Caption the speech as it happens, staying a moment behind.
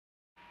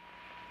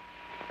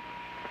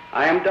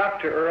I am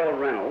Dr. Earl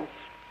Reynolds.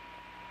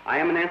 I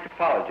am an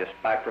anthropologist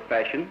by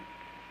profession.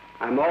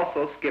 I'm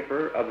also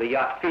skipper of the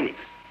yacht Phoenix.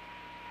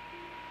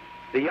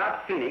 The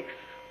yacht Phoenix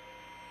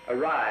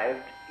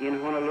arrived in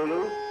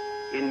Honolulu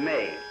in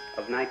May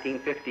of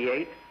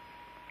 1958,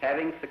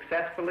 having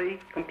successfully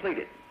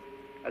completed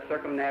a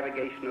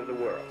circumnavigation of the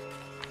world.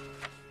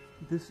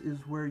 This is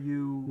where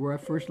you... Where I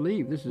first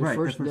leave. This is right,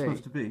 the first day. Right, that's where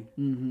it's supposed to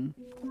be.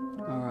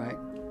 Mm-hmm. All right.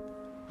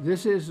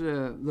 This is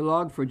the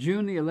log for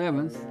June the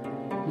 11th,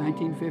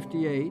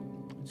 1958.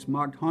 It's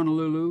marked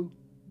Honolulu,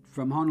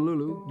 from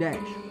Honolulu, dash,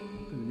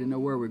 because we didn't know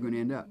where we were going to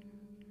end up.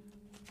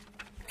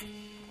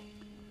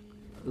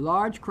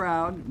 Large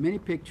crowd, many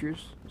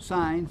pictures,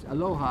 signs,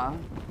 aloha,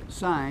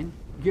 sign,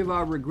 give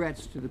our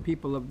regrets to the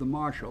people of the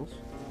Marshalls.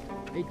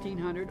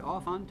 1800,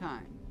 off on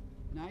time.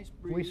 Nice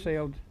breeze. We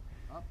sailed,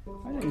 I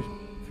think it was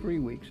 3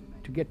 weeks,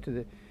 to get to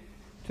the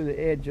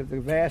edge of the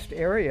vast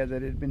area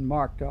that had been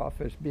marked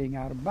off as being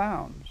out of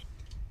bounds.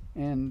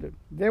 And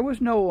there was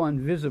no one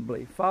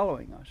visibly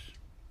following us.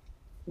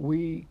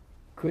 We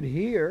could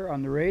hear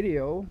on the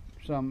radio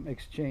some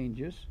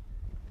exchanges,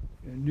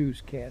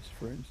 newscasts,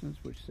 for instance,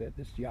 which said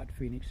this yacht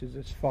Phoenix is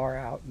as far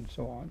out and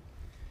so on.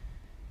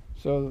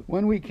 So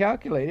when we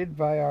calculated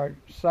by our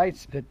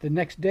sights that the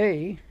next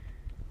day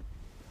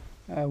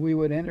we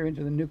would enter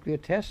into the nuclear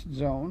test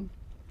zone,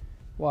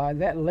 why,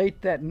 that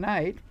late that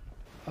night,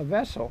 a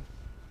vessel,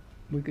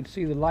 we could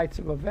see the lights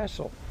of a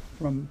vessel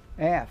from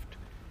aft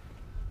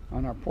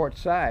on our port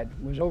side,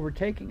 was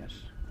overtaking us.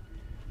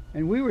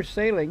 And we were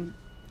sailing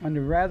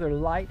under rather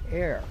light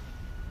air.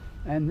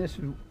 And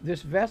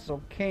this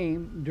vessel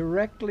came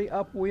directly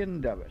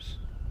upwind of us.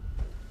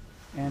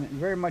 And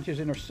very much as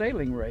in a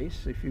sailing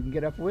race, if you can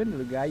get upwind of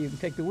the guy, you can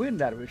take the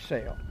wind out of his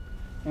sail.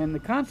 And the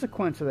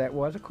consequence of that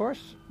was, of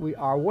course,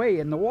 our way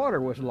in the water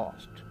was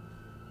lost.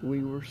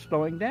 We were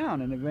slowing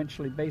down and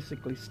eventually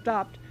basically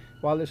stopped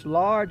while this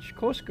large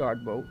Coast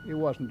Guard boat, it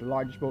wasn't the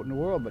largest boat in the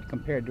world, but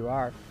compared to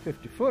our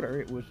 50-footer,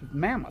 it was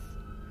mammoth.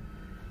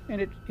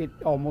 And it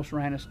almost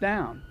ran us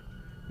down.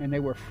 And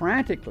they were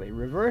frantically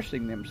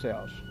reversing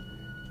themselves.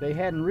 They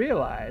hadn't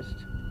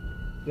realized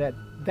that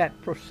that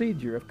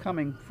procedure of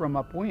coming from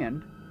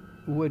upwind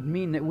would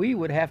mean that we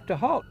would have to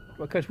halt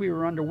because we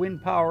were under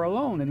wind power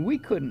alone and we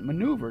couldn't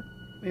maneuver.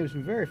 It was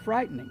very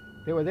frightening.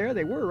 They were there,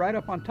 they were right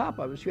up on top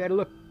of us. You had to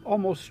look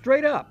almost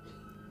straight up.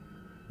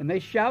 And they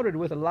shouted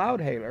with a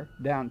loudhailer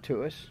down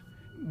to us,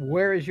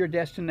 "Where is your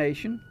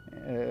destination?"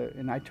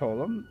 And I told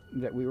them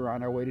that we were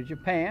on our way to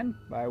Japan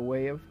by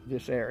way of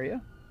this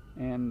area.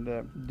 And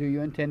do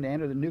you intend to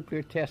enter the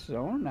nuclear test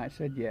zone? And I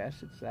said,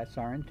 yes, that's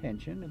our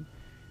intention. And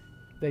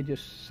they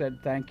just said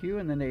thank you,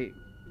 and then they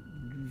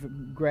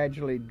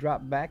gradually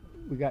dropped back.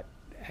 We got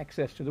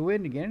access to the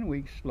wind again, and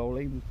we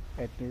slowly,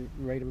 at the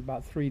rate of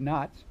about 3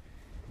 knots,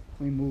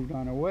 we moved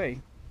on our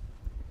way.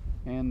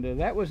 And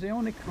that was the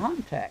only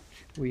contact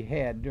we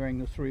had during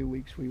the 3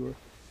 weeks we were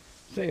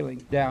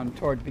sailing down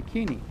toward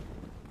Bikini.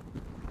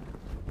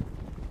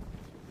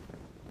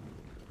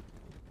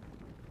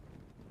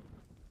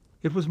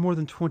 It was more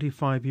than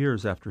 25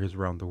 years after his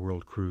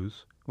round-the-world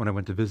cruise when I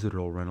went to visit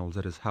Earl Reynolds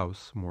at his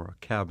house, more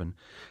a cabin,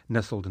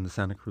 nestled in the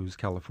Santa Cruz,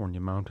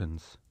 California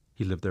mountains.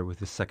 He lived there with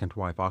his second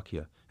wife,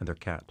 Akia, and their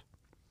cat.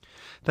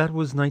 That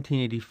was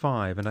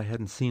 1985, and I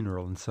hadn't seen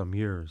Earl in some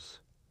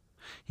years.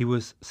 He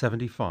was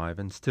 75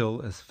 and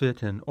still as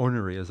fit and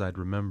ornery as I'd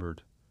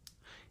remembered.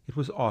 It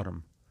was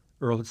autumn.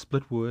 Earl had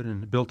split wood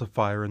and built a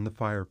fire in the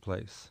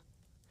fireplace.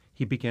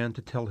 He began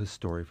to tell his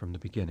story from the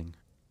beginning.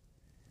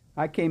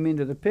 I came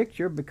into the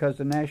picture because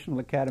the National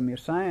Academy of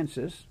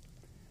Sciences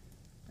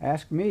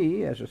asked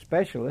me, as a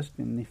specialist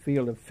in the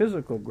field of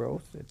physical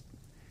growth,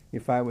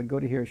 if I would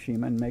go to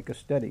Hiroshima and make a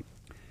study.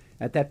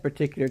 At that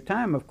particular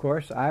time, of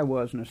course, I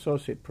was an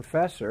associate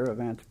professor of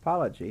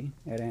anthropology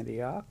at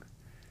Antioch.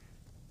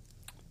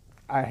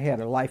 I had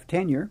a life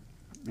tenure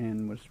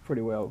and was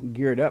pretty well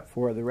geared up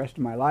for the rest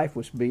of my life.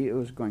 It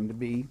was going to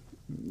be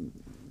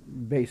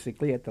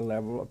basically at the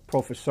level of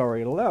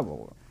professorial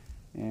level,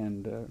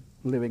 and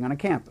living on a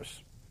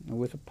campus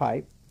with a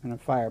pipe and a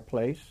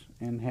fireplace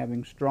and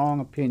having strong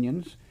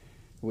opinions,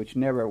 which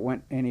never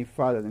went any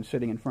farther than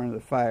sitting in front of the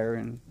fire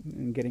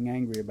and getting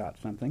angry about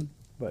something,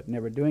 but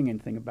never doing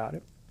anything about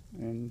it,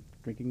 and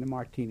drinking the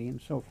martini and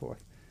so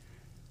forth.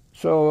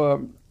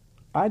 So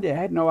I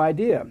had no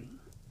idea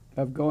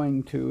of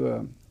going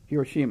to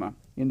Hiroshima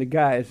in the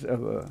guise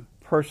of a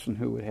person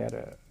who had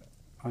an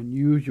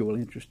unusual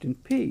interest in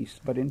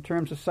peace, but in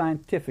terms of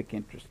scientific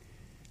interest.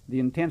 The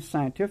intense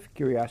scientific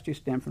curiosity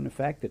stemmed from the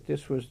fact that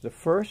this was the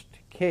first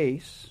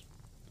case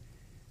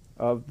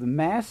of the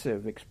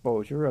massive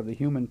exposure of the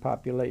human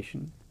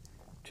population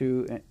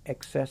to an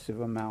excessive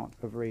amount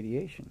of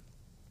radiation.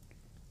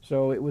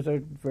 So it was a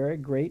very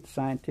great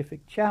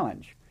scientific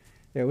challenge.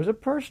 There was a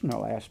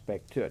personal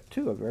aspect to it,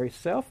 too, a very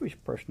selfish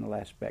personal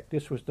aspect.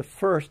 This was the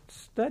first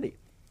study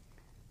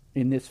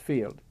in this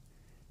field,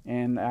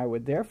 and I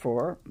would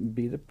therefore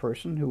be the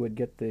person who would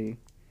get the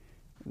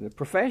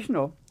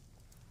professional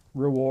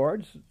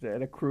rewards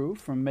that accrue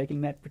from making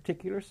that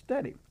particular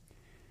study.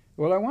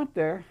 Well, I went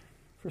there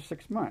for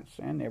 6 months,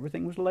 and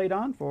everything was laid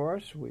on for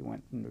us. We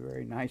went in a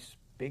very nice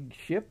big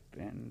ship,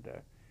 and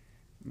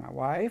my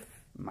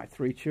wife, my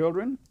 3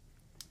 children,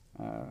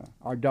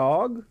 our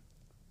dog,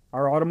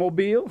 our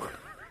automobile,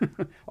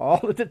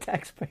 all at the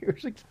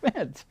taxpayer's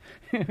expense.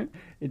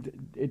 It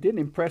didn't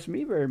impress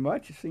me very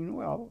much. It seemed,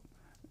 well,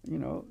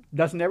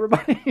 doesn't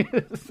everybody?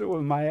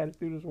 So my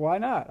attitude is, why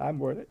not? I'm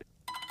worth it.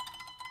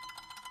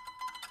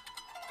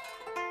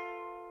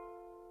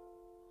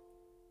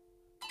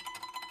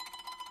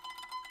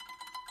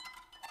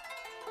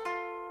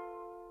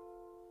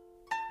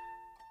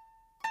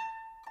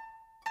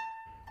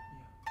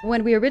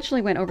 When we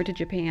originally went over to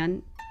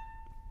Japan,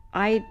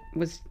 I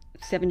was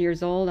 7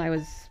 years old.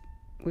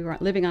 We were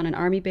living on an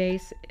army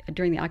base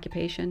during the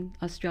occupation,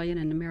 Australian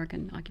and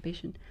American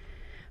occupation.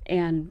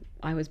 And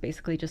I was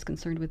basically just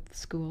concerned with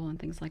school and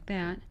things like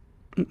that.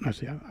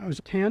 I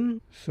was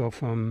 10, so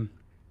from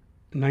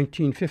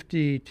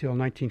 1950 till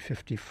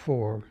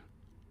 1954,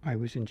 I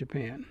was in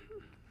Japan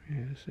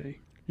as a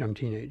young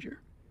teenager.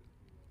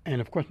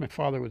 And of course my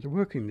father was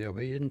working there,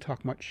 but he didn't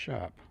talk much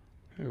shop.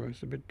 It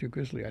was a bit too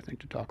grisly, I think,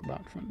 to talk about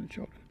in front of the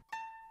children.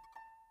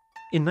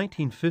 In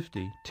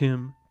 1950,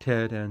 Tim,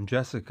 Ted, and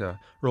Jessica,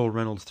 Earl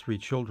Reynolds' 3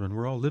 children,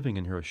 were all living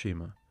in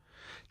Hiroshima.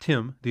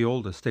 Tim, the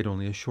oldest, stayed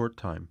only a short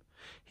time.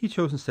 He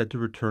chose instead to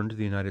return to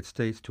the United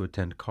States to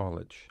attend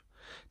college.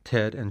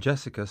 Ted and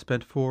Jessica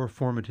spent 4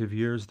 formative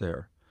years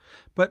there.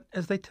 But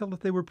as they tell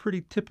it, they were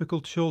pretty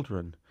typical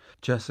children.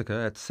 Jessica,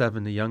 at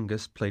 7, the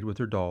youngest, played with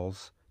her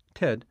dolls.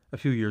 Ted, a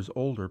few years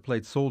older,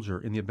 played soldier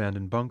in the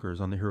abandoned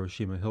bunkers on the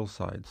Hiroshima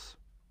hillsides.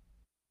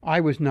 I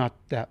was not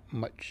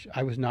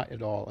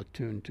at all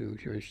attuned to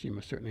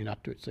Hiroshima, certainly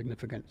not to its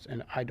significance,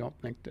 and I don't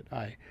think that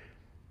I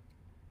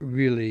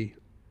really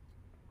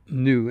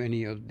knew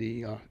any of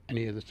the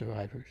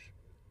survivors.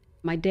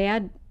 My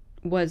dad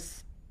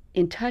was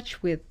in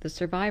touch with the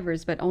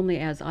survivors, but only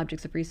as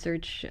objects of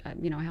research,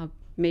 how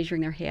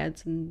measuring their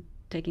heads and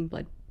taking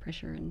blood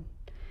pressure and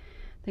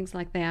things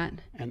like that.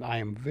 And I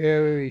am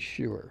very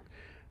sure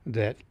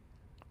that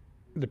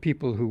the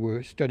people who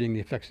were studying the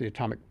effects of the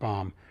atomic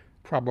bomb,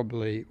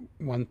 probably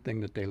one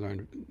thing that they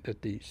learned,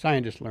 that the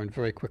scientists learned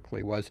very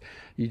quickly, was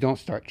you don't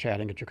start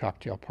chatting at your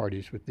cocktail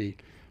parties with the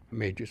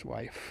major's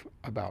wife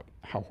about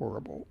how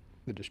horrible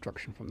the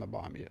destruction from the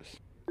bomb is.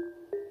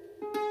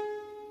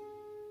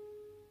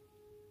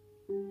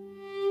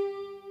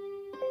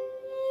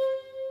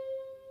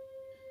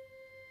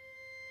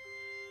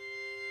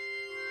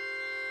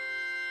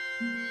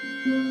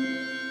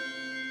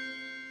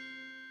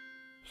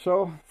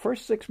 So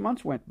first 6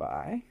 months went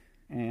by,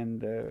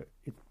 and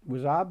it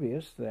was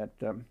obvious that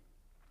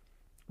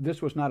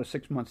this was not a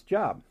 6-month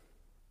job,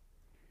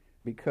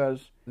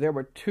 because there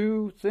were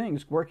 2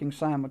 things working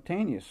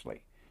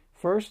simultaneously.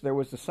 First, there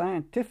was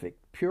the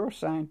pure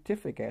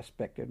scientific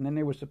aspect, and then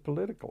there was the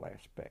political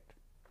aspect.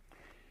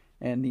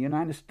 And the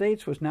United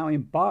States was now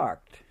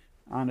embarked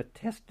on a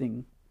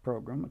testing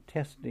program, a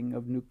testing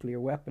of nuclear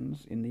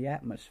weapons in the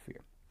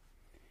atmosphere.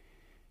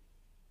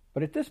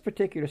 But at this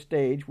particular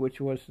stage,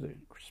 which was,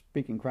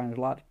 speaking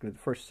chronologically, the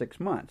first 6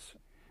 months,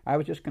 I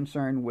was just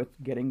concerned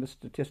with getting the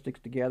statistics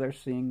together,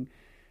 seeing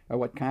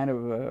what kind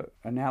of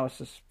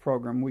analysis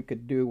program we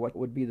could do, what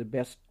would be the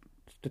best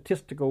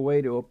statistical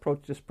way to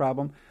approach this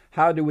problem,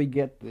 how do we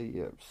get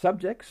the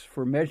subjects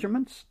for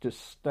measurements to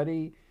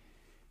study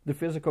the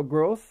physical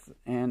growth,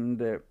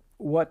 and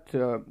what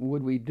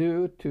would we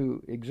do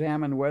to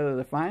examine whether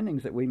the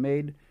findings that we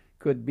made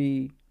could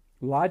be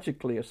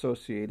logically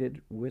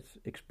associated with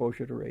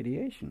exposure to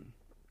radiation.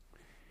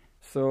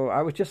 So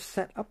I was just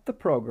set up the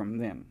program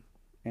then,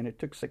 and it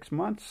took 6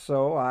 months.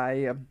 So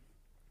I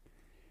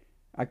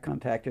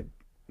contacted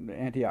the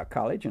Antioch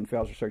College and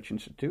Fels Research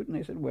Institute, and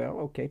they said, well,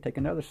 okay, take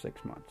another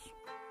 6 months.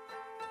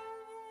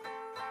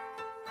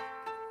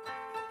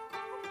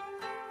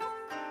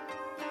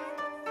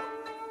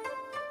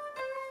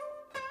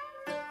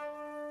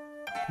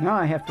 Now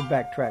I have to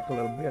backtrack a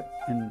little bit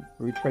and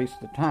retrace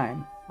the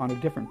time on a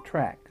different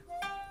track.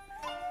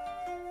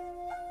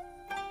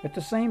 At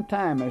the same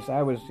time as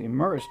I was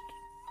immersed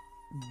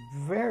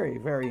very,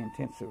 very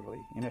intensively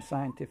in a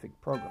scientific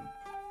program,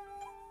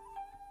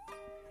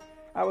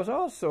 I was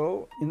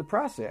also, in the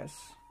process,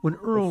 when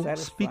Earl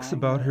speaks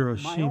about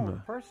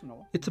Hiroshima,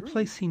 it's a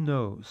place he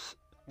knows,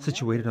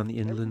 situated on the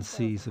inland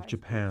seas of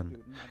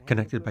Japan,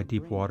 connected by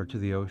deep water to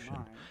the ocean,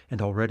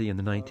 and already in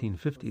the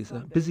 1950s,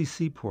 a busy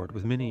seaport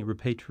with many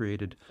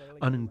repatriated,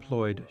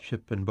 unemployed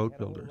ship and boat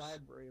builders.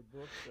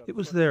 It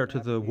was there, to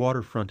the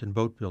waterfront and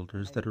boat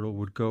builders, that Earl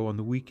would go on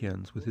the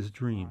weekends with his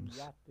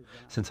dreams.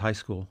 Since high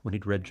school, when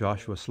he'd read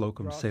Joshua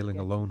Slocum's Sailing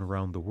Alone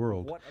Around the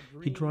World,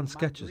 he'd drawn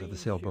sketches of the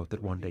sailboat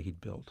that one day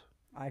he'd built.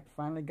 I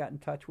finally got in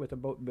touch with a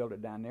boat builder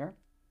down there,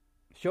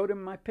 showed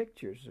him my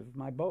pictures of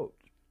my boat,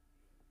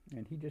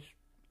 and he just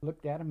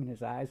looked at him and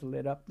his eyes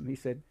lit up, and he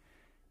said,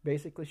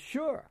 basically,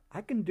 sure,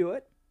 I can do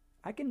it.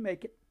 I can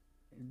make it.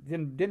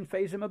 Didn't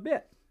faze him a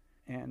bit.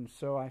 And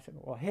so I said,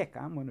 well, heck,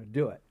 I'm going to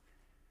do it.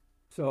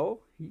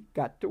 So he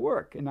got to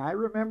work. And I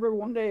remember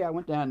one day I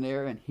went down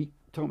there and he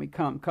told me,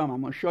 come,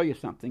 I'm going to show you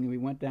something. And we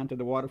went down to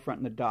the waterfront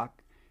and the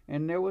dock.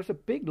 and there was a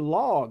big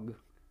log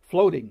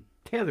floating,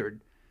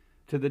 tethered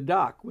to the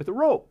dock with a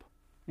rope.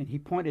 And he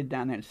pointed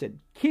down there and said,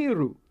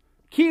 "Kiru,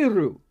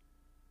 Kiru,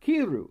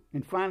 Kiru."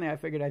 And finally I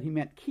figured out he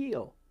meant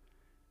keel.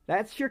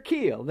 That's your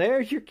keel.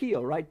 There's your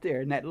keel right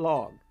there in that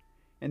log.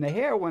 And the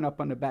hair went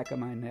up on the back of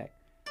my neck.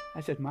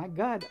 I said, my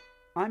God,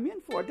 I'm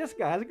in for it. This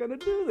guy's going to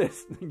do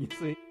this, you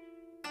see.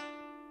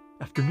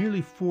 After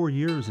nearly 4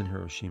 years in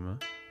Hiroshima,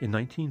 in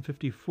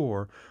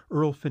 1954,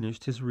 Earl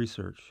finished his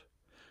research.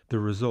 The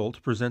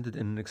result, presented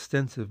in an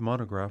extensive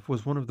monograph,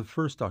 was one of the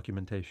first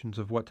documentations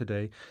of what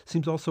today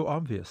seems also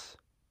obvious.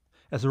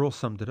 As Earl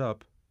summed it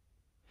up,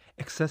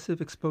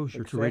 excessive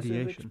exposure to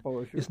radiation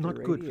is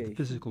not good for the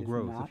physical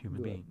growth of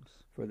human beings.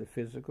 For the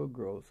physical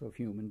growth of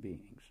human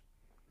beings.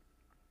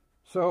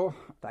 So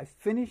I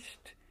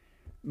finished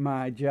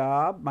my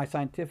job, my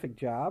scientific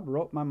job,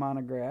 wrote my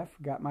monograph,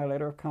 got my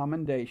letter of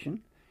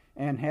commendation,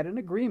 and had an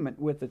agreement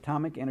with the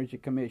Atomic Energy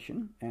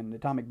Commission and the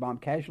Atomic Bomb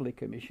Casualty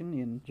Commission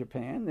in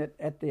Japan that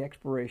at the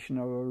expiration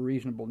of a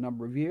reasonable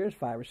number of years,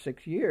 5 or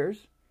 6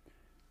 years,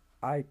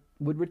 I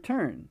would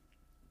return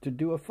to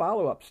do a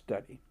follow-up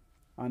study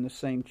on the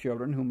same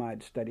children whom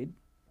I'd studied.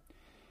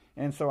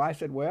 And so I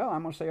said, well,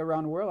 I'm going to say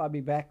around the world, I'll be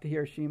back to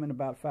Hiroshima in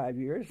about 5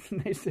 years.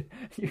 And they said,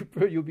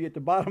 you'll be at the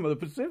bottom of the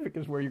Pacific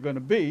is where you're going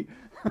to be.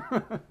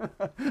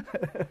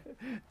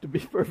 To be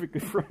perfectly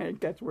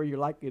frank, that's where you're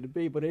likely to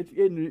be. But it's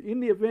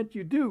in the event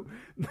you do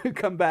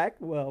come back,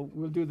 well,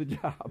 we'll do the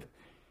job.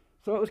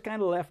 So it was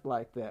kind of left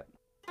like that.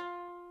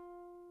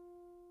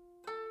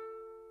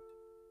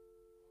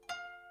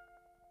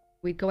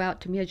 We'd go out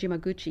to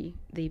Miyajimaguchi,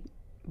 the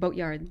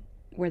boatyard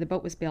where the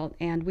boat was built,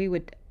 and we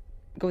would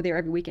go there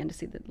every weekend to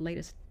see the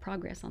latest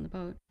progress on the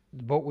boat.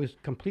 The boat was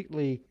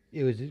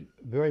it was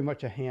very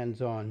much a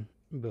hands-on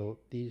boat.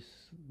 The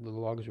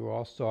logs were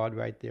all sawed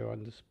right there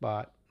on the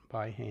spot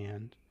by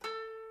hand.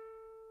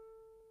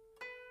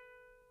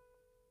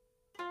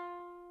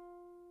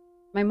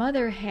 My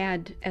mother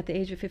had, at the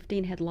age of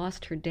 15, had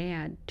lost her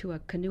dad to a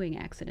canoeing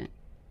accident.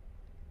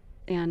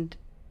 And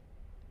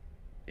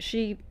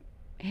she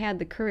had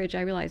the courage,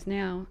 I realize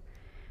now,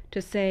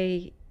 to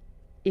say,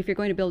 if you're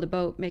going to build a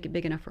boat, make it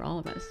big enough for all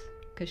of us.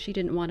 Because she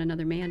didn't want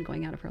another man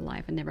going out of her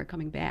life and never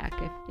coming back.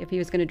 If he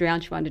was going to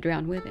drown, she wanted to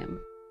drown with him.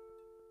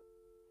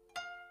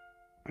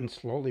 And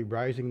slowly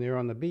rising there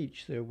on the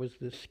beach, there was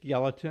this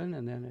skeleton,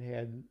 and then it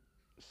had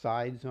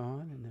sides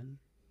on, and then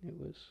it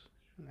was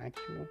an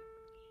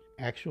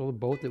actual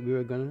boat that we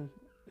were going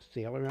to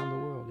sail around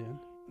the world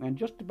in. And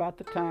just about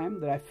the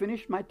time that I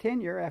finished my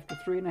tenure, after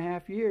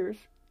 3.5 years,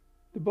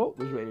 the boat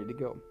was ready to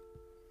go.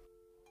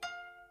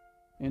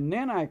 And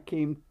then I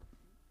came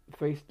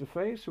face to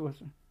face with,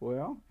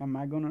 well, what am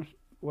I going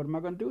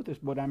to do with this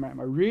boat? Am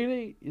I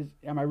really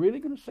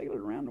going to sail it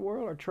around the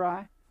world or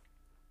try?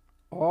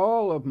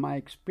 All of my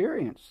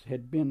experience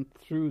had been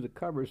through the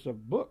covers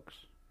of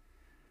books.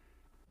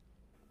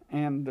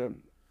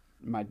 And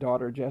my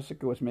daughter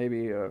Jessica was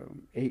maybe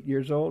 8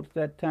 years old at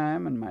that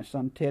time, and my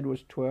son Ted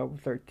was 12,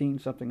 13,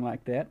 something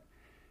like that.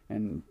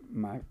 And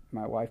my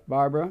wife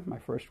Barbara, my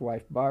first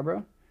wife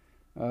Barbara,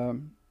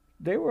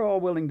 they were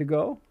all willing to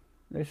go.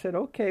 They said,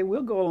 okay,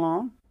 we'll go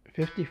along.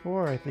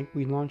 54, I think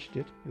we launched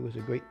it. It was a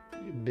great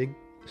big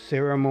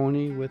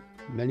ceremony with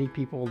many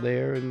people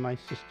there and my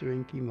sister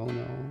in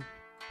kimono.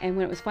 And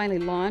when it was finally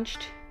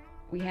launched,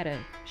 we had a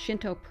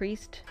Shinto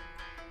priest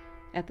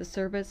at the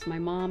service. My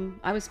mom,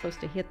 I was supposed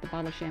to hit the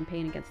bottle of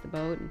champagne against the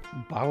boat.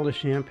 Bottle of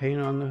champagne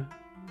on the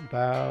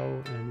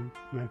bow, and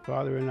my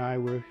father and I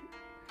were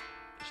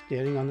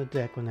standing on the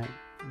deck when that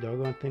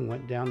doggone thing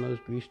went down those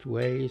greased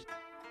ways.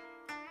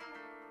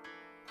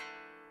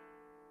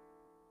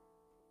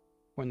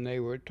 When they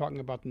were talking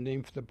about the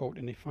name for the boat,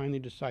 and they finally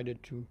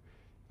decided to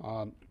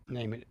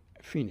name it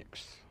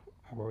Phoenix,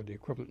 or the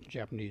equivalent in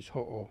Japanese,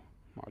 Ho'o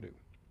Maru,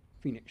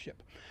 Phoenix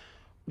ship.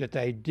 That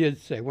they did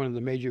say one of the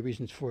major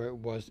reasons for it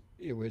was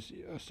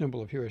a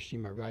symbol of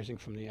Hiroshima rising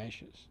from the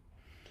ashes.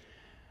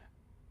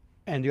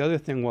 And the other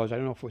thing was, I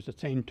don't know if it was the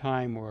same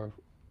time or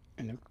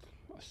in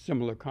a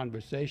similar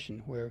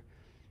conversation, where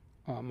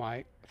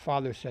my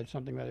father said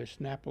something rather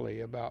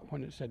snappily about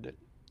when it said that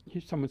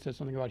someone said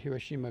something about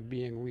Hiroshima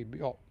being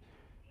rebuilt.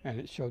 And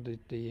it showed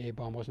that the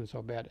A-bomb wasn't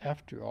so bad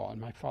after all.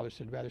 And my father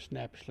said rather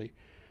snappishly,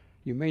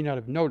 you may not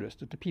have noticed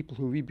that the people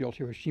who rebuilt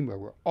Hiroshima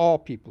were all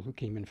people who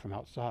came in from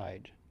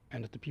outside,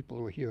 and that the people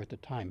who were here at the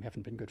time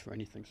haven't been good for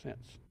anything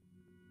since.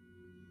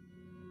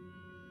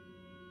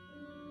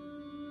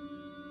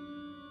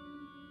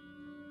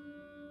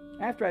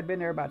 After I'd been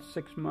there about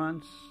 6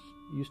 months,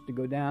 used to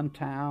go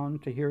downtown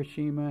to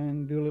Hiroshima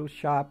and do a little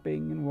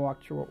shopping and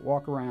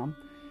walk around.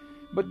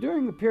 But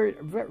during the period,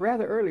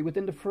 rather early,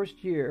 within the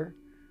first year,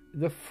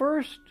 the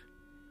first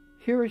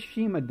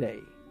Hiroshima Day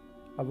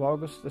of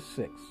August the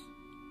 6th,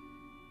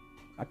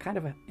 a kind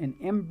of an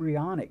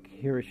embryonic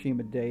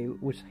Hiroshima Day,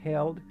 was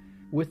held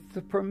with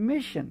the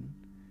permission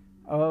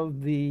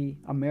of the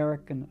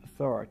American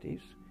authorities,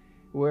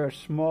 where a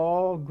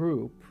small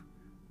group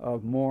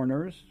of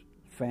mourners,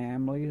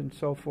 families, and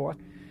so forth,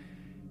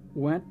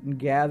 went and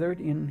gathered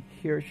in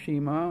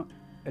Hiroshima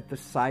at the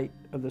site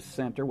of the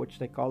center, which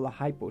they call the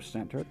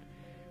hypocenter,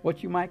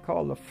 what you might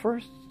call the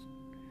first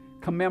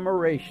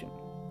commemoration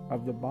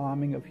of the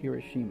bombing of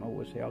Hiroshima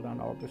was held on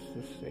August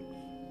the 6th.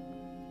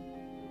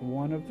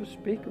 One of the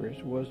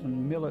speakers was a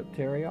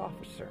military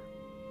officer,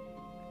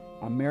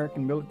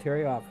 American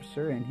military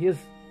officer, and his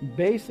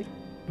basic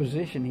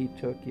position he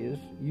took is,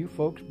 you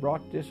folks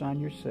brought this on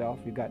yourself.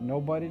 You got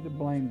nobody to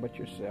blame but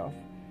yourself.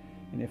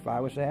 And if I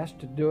was asked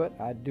to do it,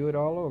 I'd do it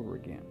all over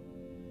again.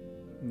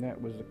 And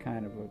that was a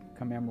kind of a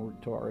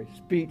commemoratory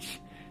speech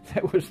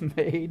that was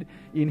made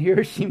in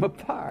Hiroshima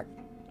Park.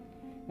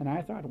 And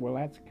I thought, well,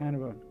 that's kind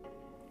of a,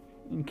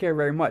 I didn't care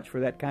very much for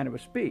that kind of a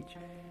speech,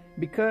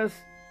 because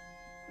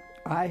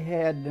I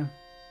had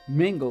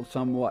mingled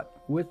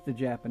somewhat with the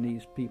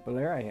Japanese people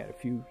there. I had a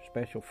few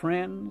special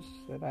friends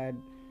that I had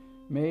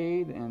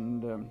made,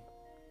 and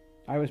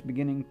I was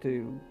beginning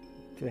to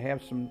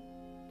have some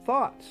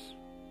thoughts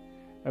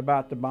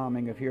about the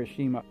bombing of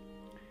Hiroshima.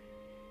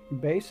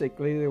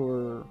 Basically, they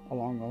were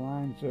along the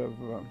lines of,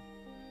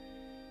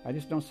 I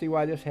just don't see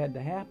why this had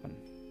to happen.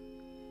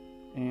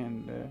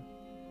 And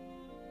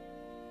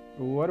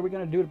what are we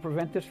going to do to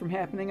prevent this from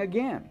happening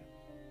again?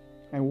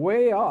 And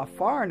way off,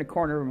 far in the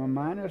corner of my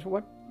mind, is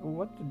what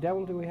the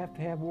devil do we have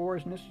to have war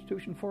as an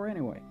institution for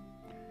anyway?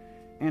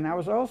 And I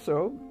was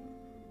also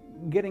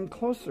getting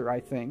closer, I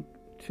think,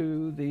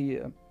 to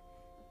the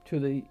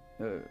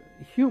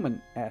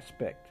human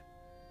aspect.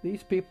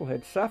 These people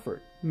had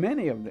suffered,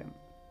 many of them,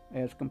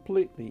 as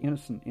completely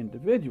innocent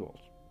individuals.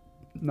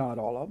 Not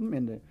all of them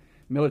in the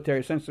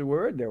military sense of the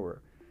word.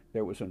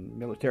 There was a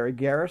military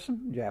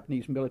garrison,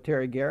 Japanese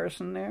military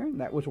garrison there, and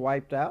that was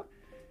wiped out,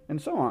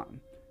 and so on.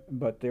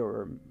 But there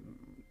were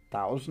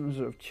thousands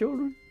of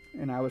children,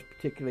 and I was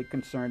particularly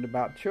concerned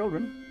about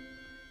children.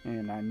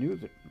 And I knew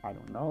that, I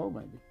don't know,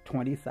 maybe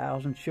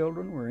 20,000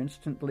 children were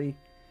instantly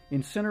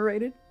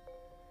incinerated.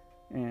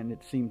 And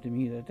it seemed to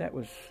me that that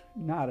was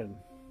not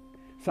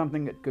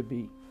something that could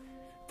be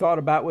thought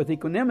about with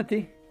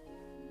equanimity.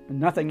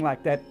 Nothing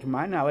like that, to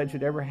my knowledge,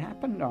 had ever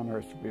happened on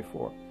Earth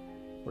before,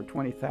 where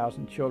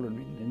 20,000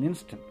 children in an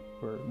instant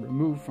were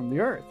removed from the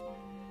Earth.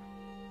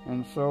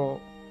 And so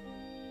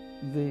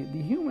the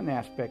human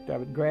aspect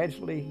of it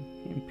gradually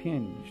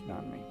impinged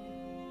on me.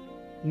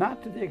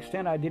 Not to the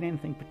extent I did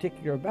anything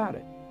particular about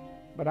it,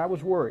 but I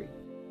was worried.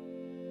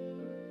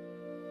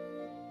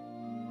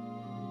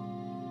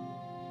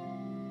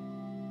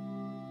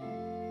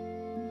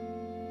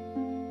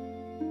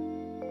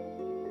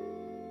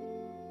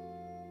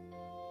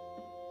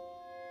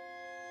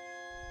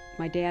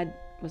 My dad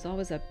was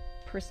always a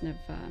person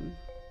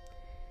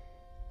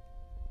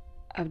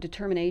of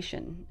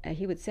determination.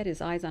 He would set his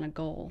eyes on a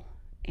goal,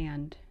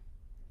 and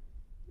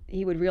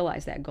he would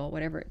realize that goal,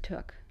 whatever it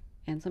took.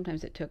 And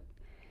sometimes it took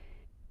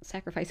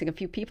sacrificing a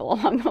few people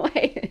along the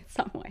way in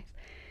some ways.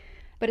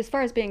 But as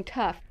far as being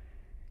tough,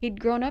 he'd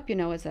grown up, he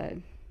grew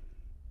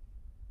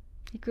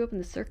up in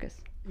the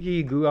circus.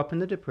 He grew up in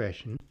the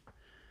Depression.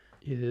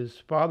 His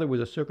father was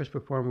a circus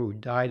performer who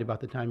died about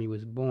the time he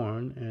was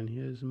born, and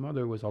his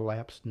mother was a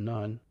lapsed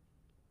nun.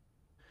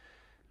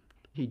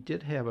 He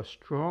did have a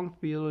strong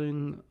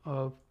feeling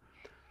of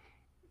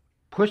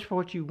push for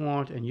what you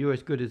want and you're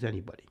as good as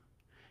anybody.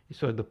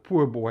 So the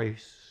poor boy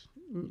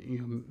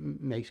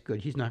makes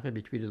good. He's not going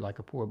to be treated like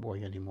a poor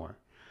boy anymore.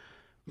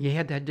 He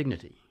had that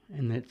dignity,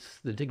 and it's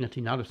the dignity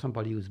not of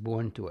somebody who's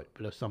born to it,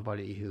 but of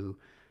somebody who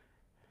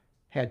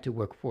had to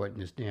work for it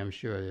and is damn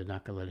sure they're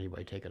not going to let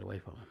anybody take it away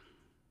from him.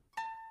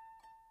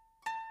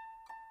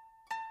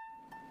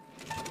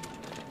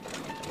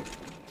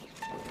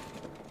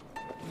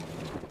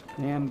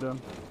 And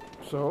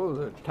so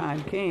the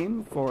time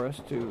came for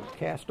us to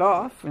cast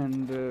off,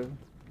 and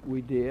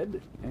we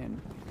did. And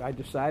I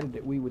decided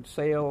that we would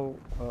sail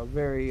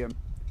very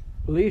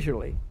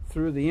leisurely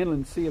through the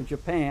inland sea of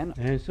Japan.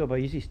 And so by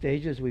easy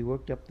stages, we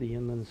worked up the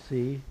inland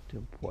sea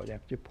to port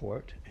after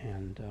port.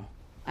 And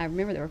I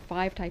remember there were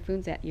 5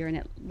 typhoons that year,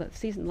 and the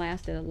season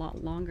lasted a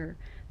lot longer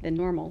than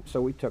normal.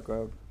 So we took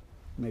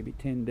maybe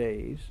 10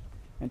 days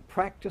and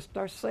practiced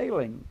our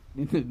sailing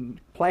in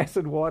the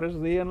placid waters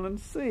of the inland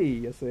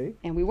sea, you see.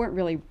 And we weren't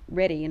really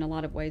ready in a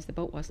lot of ways. The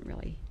boat wasn't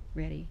really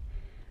ready.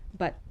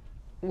 But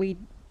we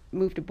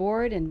moved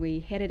aboard and we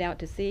headed out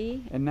to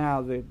sea. And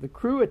now the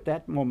crew at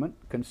that moment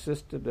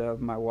consisted of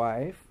my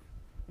wife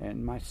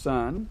and my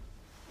son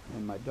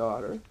and my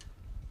daughter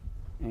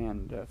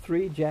and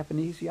 3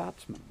 Japanese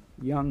yachtsmen,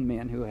 young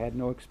men who had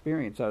no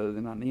experience other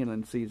than on the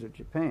inland seas of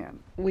Japan.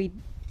 We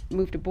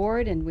moved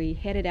aboard and we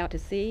headed out to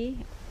sea.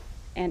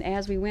 And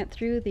as we went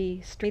through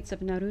the Straits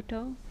of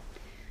Naruto,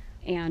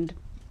 and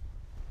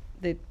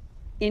the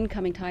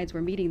incoming tides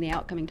were meeting the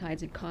outcoming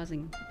tides and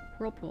causing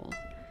whirlpools,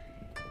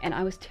 and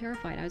I was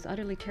terrified. I was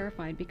utterly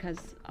terrified,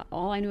 because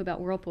all I knew about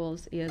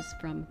whirlpools is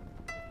from,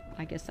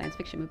 I guess, science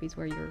fiction movies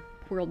where you're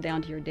whirled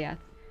down to your death.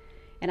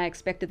 And I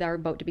expected our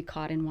boat to be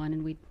caught in one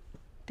and we'd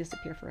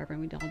disappear forever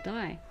and we'd all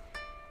die.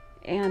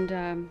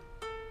 And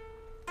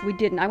we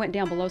didn't. I went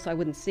down below so I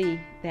wouldn't see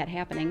that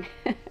happening.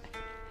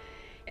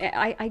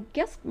 I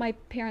guess my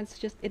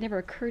parents it never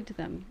occurred to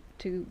them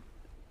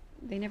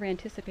they never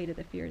anticipated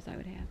the fears I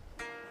would have.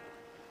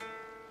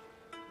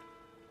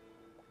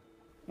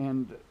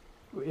 And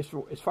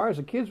as far as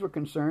the kids were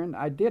concerned,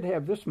 I did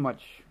have this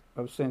much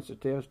of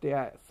sensitivity.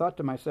 I thought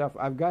to myself,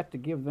 I've got to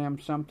give them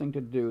something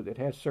to do that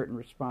has certain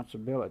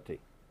responsibility.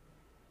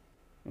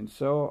 And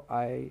so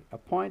I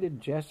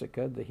appointed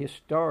Jessica the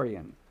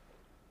historian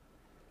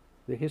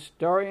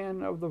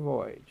of the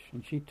voyage.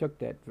 And she took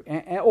that,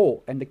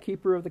 and the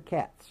keeper of the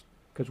cats,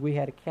 because we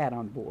had a cat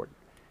on board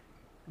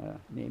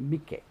named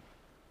Mike.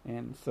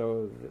 And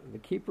so the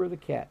keeper of the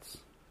cats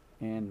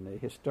and the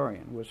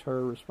historian was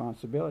her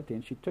responsibility,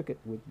 and she took it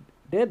with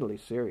deadly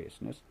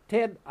seriousness.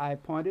 Ted, I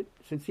appointed,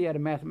 since he had a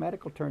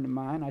mathematical turn of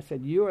mind, I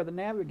said, you are the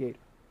navigator.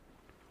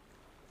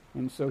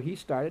 And so he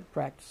started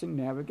practicing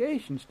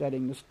navigation,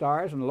 studying the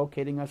stars and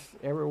locating us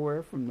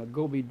everywhere from the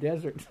Gobi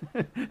Desert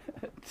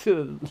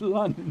to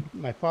London.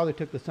 My father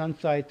took the sun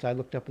sights. I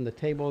looked up in the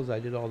tables. I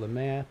did all the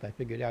math. I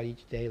figured out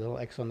each day a little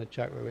X on the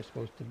chart where we're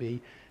supposed to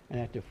be. And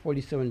after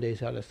 47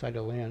 days out of sight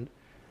of land,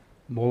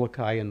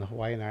 Molokai in the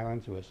Hawaiian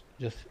Islands was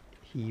just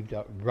heaved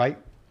up right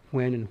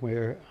when and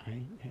where I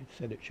had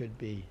said it should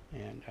be.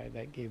 And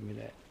that gave me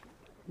that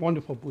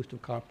wonderful boost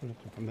of confidence.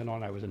 And from then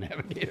on, I was a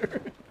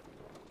navigator.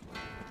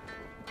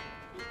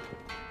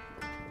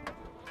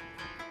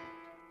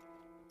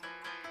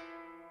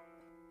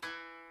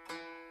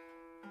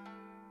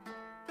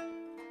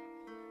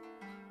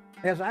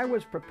 As I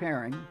was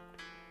preparing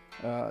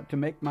to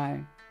make my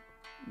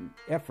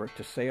effort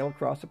to sail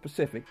across the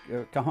Pacific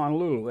to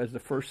Honolulu as the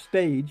first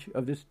stage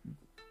of this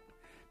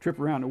trip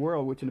around the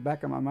world, which in the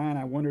back of my mind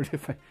I wondered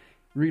if I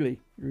really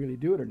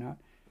do it or not,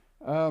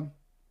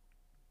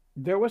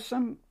 there was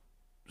some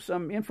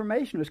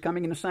information was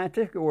coming in the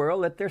scientific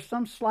world that there's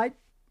some slight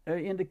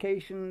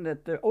indication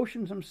that the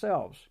oceans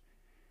themselves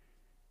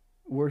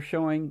were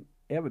showing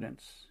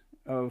evidence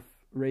of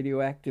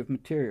radioactive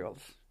materials.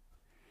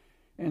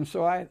 And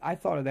so I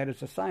thought of that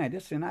as a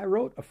scientist, and I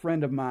wrote a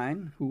friend of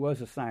mine who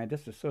was a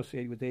scientist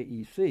associated with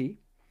AEC,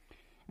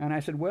 and I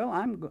said, well,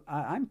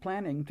 I'm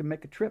planning to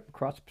make a trip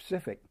across the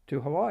Pacific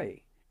to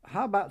Hawaii.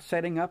 How about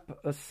setting up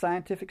a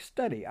scientific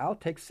study? I'll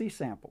take sea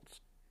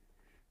samples,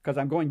 because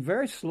I'm going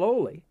very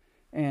slowly.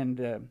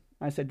 And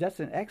I said, that's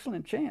an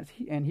excellent chance.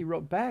 And he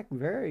wrote back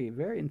very,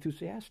 very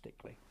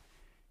enthusiastically.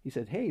 He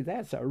said, hey,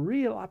 that's a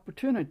real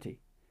opportunity.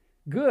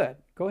 Good.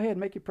 Go ahead and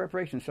make your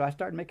preparations. So I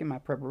started making my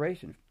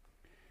preparations.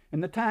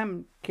 And the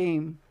time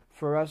came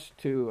for us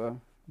to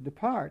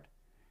depart,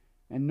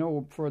 and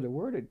no further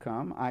word had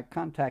come. I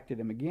contacted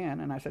him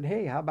again, and I said,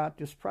 hey, how about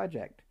this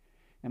project?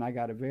 And I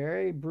got a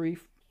very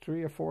brief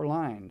 3 or 4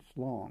 lines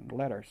long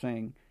letter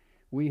saying,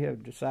 we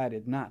have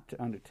decided not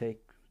to undertake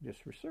this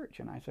research.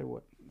 And I said,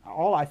 well,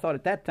 all I thought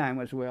at that time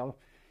was, well,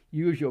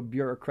 usual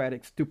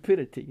bureaucratic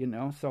stupidity,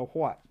 so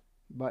what?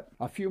 But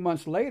a few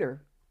months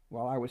later,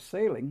 while I was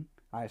sailing,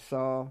 I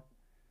saw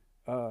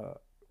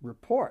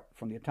report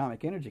from the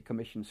Atomic Energy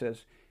Commission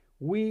says,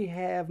 we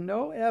have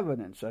no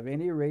evidence of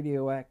any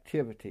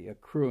radioactivity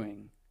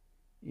accruing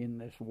in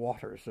the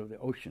waters of the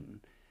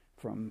ocean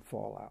from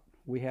fallout.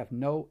 We have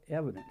no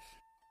evidence.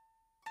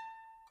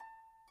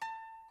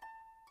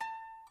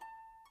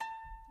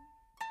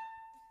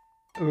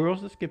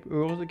 Earl's the skipper,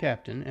 Earl's the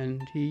captain,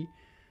 and he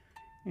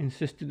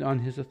insisted on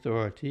his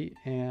authority,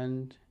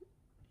 and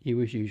he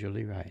was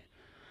usually right.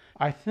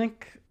 I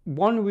think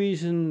one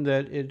reason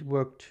that it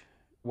worked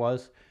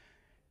was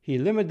he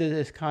limited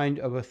this kind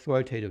of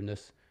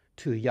authoritativeness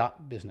to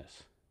yacht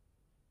business.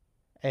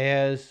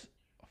 As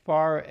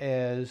far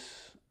as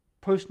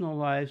personal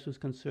lives was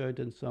concerned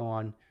and so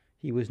on,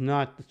 he was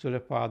not the sort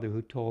of father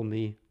who told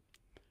me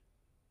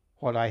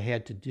what I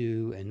had to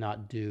do and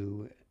not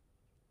do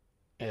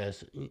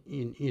as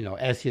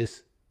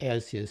his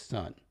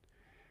son.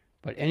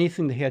 But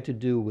anything that had to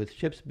do with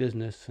ship's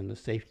business and the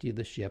safety of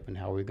the ship and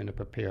how we were going to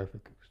prepare for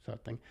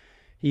something,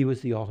 he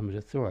was the ultimate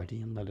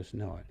authority and let us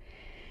know it.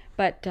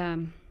 But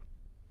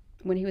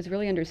when he was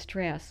really under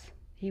stress,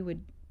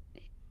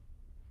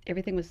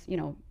 everything was,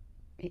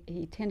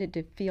 he tended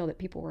to feel that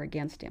people were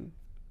against him.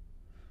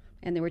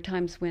 And there were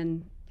times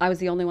when I was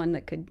the only one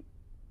that could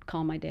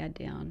calm my dad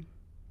down.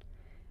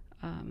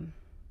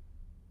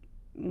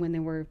 When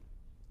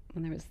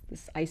there was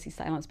this icy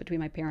silence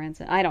between my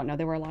parents, and I don't know,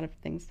 there were a lot of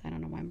things. I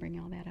don't know why I'm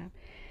bringing all that up.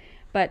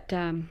 But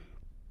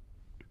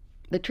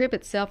the trip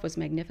itself was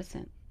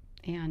magnificent.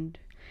 And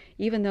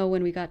even though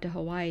when we got to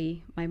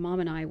Hawaii, my mom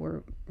and I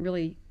were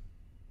really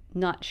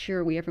not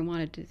sure we ever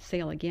wanted to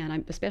sail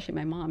again. Especially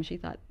my mom. She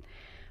thought,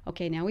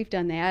 okay, now we've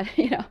done that,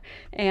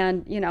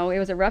 And, it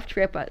was a rough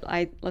trip, but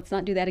let's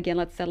not do that again.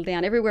 Let's settle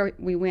down. Everywhere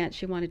we went,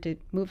 she wanted to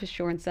move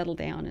ashore and settle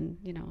down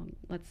and,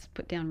 let's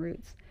put down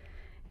roots.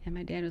 And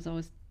my dad was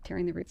always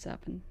tearing the roots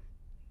up and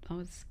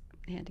always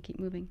had to keep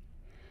moving.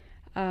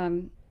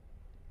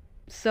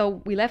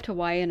 So we left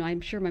Hawaii, and I'm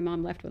sure my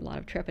mom left with a lot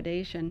of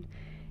trepidation.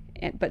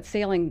 But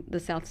sailing the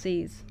South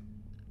Seas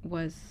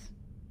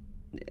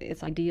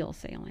it's ideal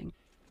sailing.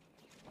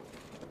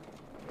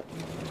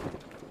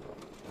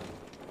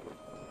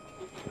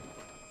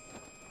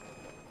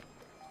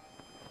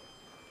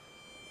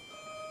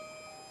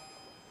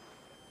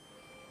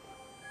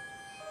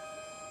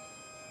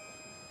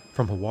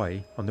 From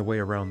Hawaii, on their way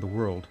around the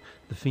world,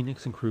 the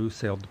Phoenix and crew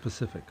sailed the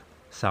Pacific,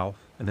 south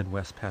and then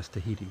west past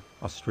Tahiti,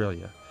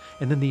 Australia,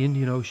 and then the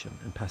Indian Ocean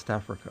and past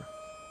Africa.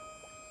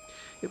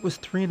 It was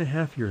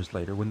 3.5 years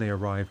later when they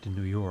arrived in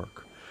New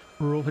York.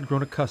 Earl had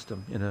grown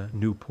accustomed, in a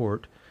new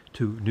port,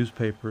 to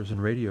newspapers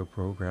and radio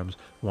programs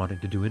wanting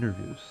to do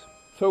interviews.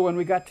 So when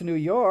we got to New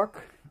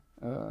York,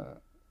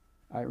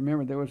 I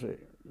remember there was a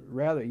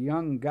rather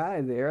young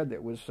guy there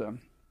that was,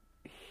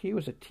 he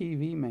was a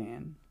TV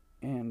man,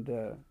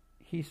 and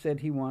he said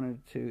he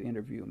wanted to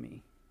interview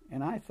me.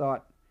 And I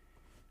thought,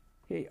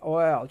 hey,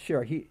 well,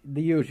 sure,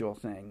 the usual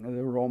thing,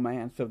 the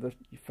romance of the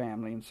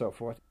family and so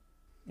forth.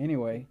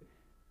 Anyway,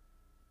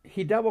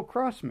 he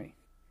double-crossed me,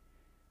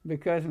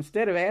 because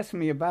instead of asking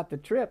me about the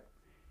trip,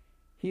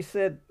 he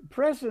said,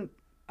 President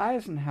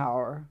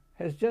Eisenhower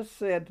has just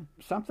said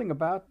something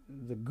about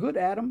the good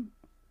atom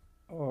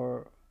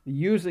or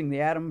using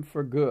the atom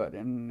for good.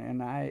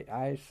 And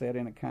I said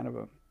in a kind of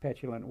a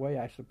petulant way,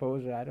 I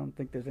suppose, I don't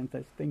think there's any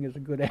such thing as a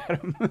good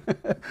atom.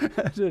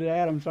 I said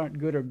atoms aren't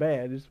good or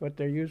bad, it's what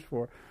they're used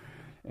for.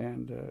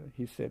 And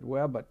he said,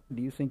 well, but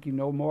do you think you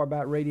know more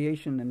about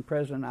radiation than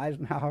President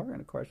Eisenhower?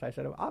 And of course I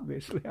said, well,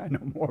 obviously I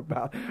know more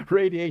about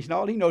radiation.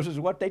 All he knows is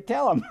what they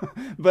tell him.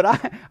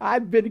 But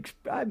I've been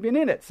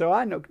in it, so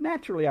I know,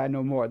 naturally I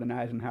know more than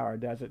Eisenhower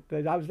does it.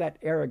 I was that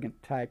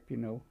arrogant type, you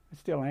know. I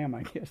still am,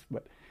 I guess.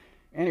 But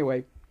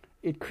anyway,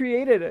 it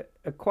created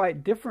a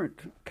quite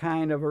different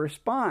kind of a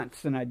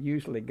response than I'd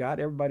usually got.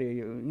 Everybody,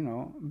 you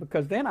know,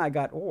 because then I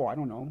got, I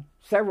don't know,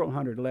 several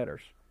hundred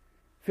letters.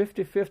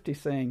 50-50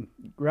 saying,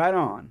 right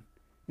on.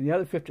 And the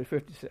other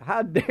 50-50 said,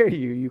 how dare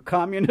you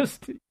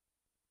communist?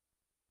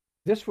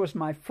 This was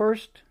my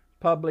first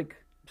public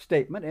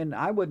statement, and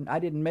I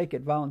didn't make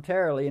it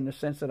voluntarily in the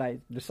sense that I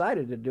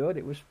decided to do it.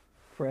 It was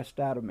pressed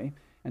out of me.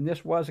 And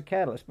this was a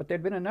catalyst. But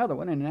there'd been another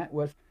one, and that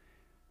was,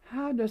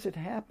 how does it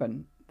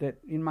happen that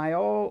in my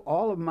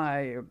all of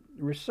my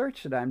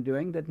research that I'm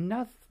doing,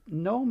 that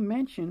no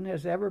mention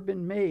has ever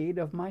been made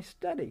of my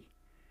study?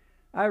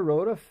 I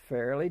wrote a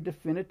fairly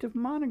definitive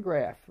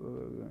monograph,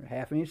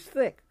 half an inch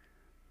thick,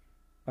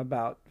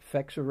 about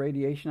effects of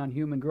radiation on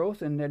human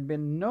growth, and there'd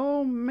been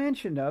no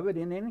mention of it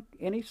in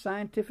any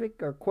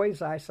scientific or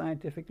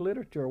quasi-scientific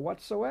literature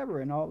whatsoever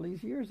in all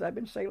these years I've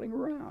been sailing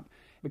around.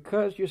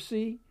 Because, you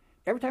see,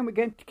 every time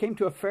we came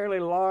to a fairly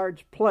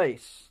large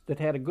place that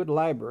had a good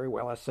library,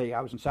 well, let's say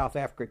I was in South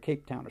Africa,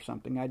 Cape Town or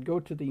something, I'd go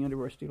to the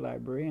university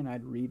library and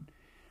I'd read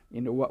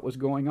into what was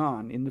going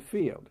on in the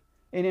field.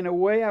 And in a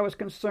way I was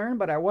concerned,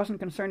 but I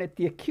wasn't concerned at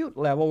the acute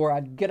level where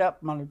I'd get up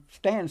on a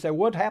stand and say,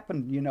 what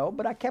happened, you know?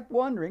 But I kept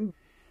wondering.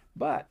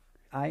 But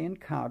I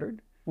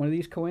encountered, one of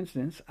these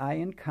coincidences, I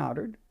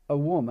encountered a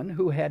woman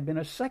who had been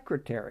a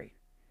secretary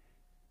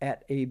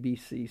at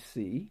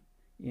ABCC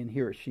in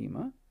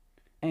Hiroshima.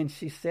 And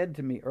she said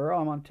to me, Earl,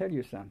 I'm going to tell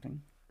you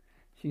something.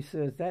 She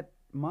says, that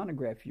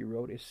monograph you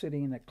wrote is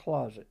sitting in a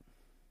closet.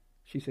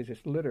 She says,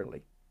 it's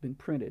literally been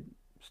printed,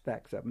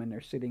 stacks of them, and they're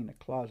sitting in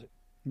a closet.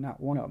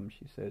 Not one of them,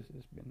 she says,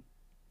 has been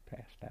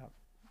passed out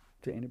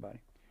to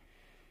anybody.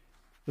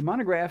 The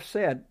monograph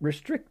said,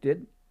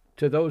 restricted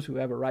to those who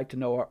have a right to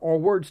know, or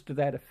words to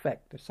that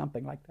effect, or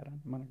something like that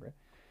on the monograph.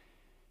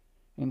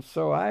 And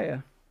so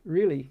I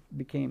really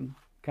became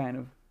kind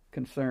of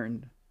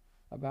concerned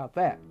about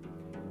that.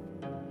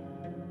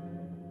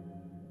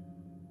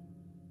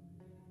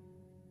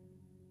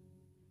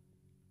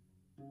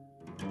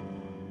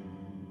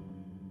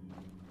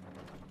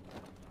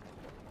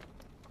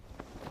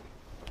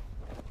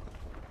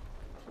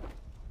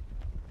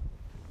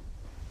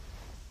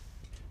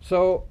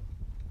 So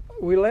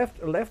we left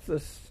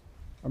this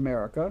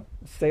America,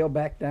 sailed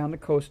back down the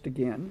coast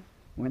again,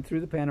 went through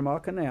the Panama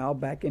Canal,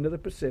 back into the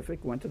Pacific,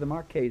 went to the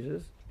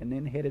Marquesas, and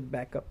then headed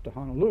back up to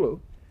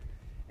Honolulu.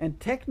 And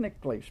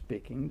technically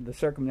speaking, the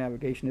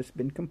circumnavigation has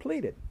been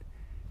completed,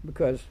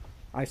 because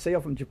I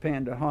sailed from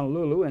Japan to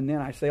Honolulu, and then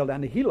I sailed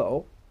down to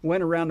Hilo,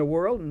 went around the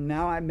world, and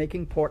now I'm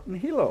making port in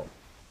Hilo.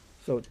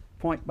 So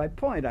point by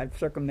point, I've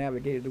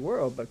circumnavigated the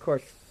world, but of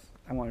course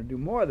I want to do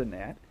more than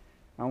that.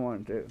 I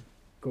wanted to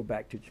go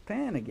back to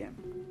Japan again.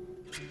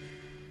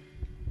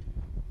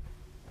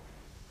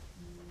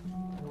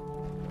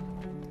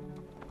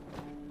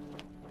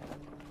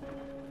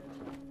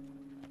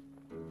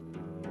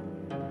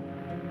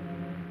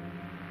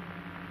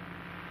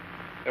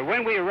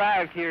 When we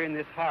arrived here in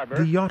this harbor...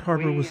 The yacht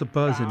harbor was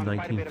abuzz in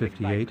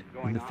 1958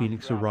 when the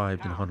Phoenix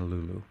arrived in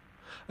Honolulu.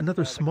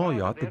 Another small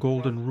yacht, the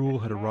Golden Rule,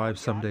 had arrived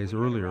some days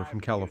earlier from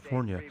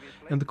California,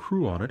 and the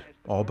crew on it,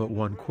 all but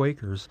one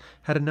Quakers,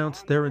 had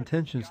announced their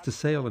intentions to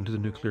sail into the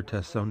nuclear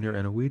test zone near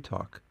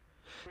Eniwetok.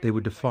 They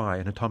would defy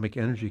an Atomic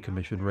Energy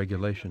Commission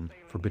regulation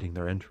forbidding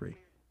their entry.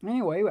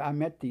 Anyway, I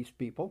met these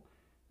people,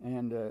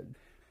 and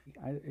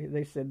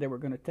they said they were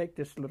going to take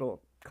this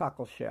little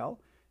cockle shell,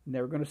 and they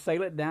were going to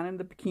sail it down in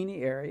the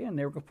Bikini area, and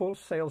they were going to pull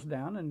sails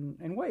down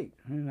and wait.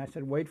 And I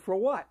said, wait for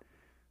what?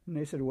 And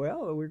they said,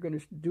 well, we're going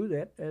to do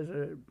that as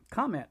a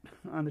comment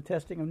on the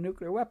testing of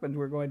nuclear weapons.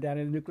 We're going down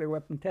in the nuclear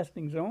weapon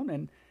testing zone,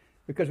 and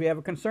because we have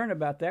a concern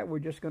about that, we're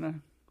just going to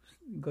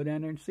go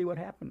down there and see what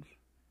happens.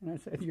 And I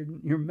said,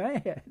 you're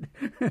mad.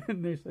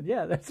 And they said,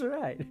 yeah, that's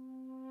right.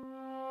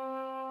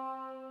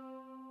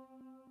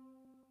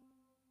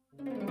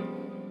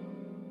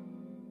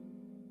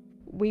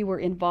 We were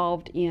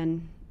involved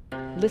in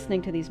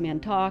listening to these men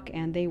talk,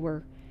 and they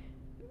were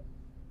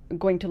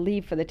going to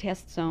leave for the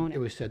test zone. It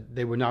was said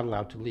they were not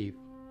allowed to leave.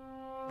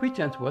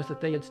 Pretense was that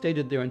they had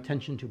stated their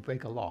intention to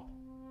break a law.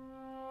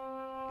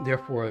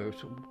 Therefore,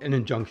 an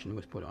injunction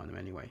was put on them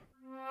anyway.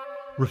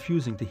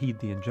 Refusing to heed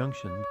the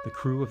injunction, the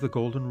crew of the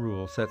Golden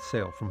Rule set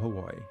sail from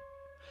Hawaii.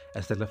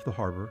 As they left the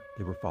harbor,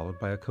 they were followed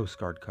by a Coast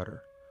Guard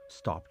cutter,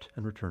 stopped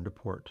and returned to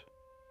port.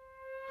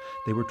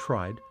 They were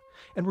tried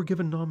and were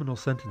given nominal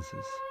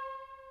sentences,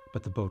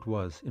 but the boat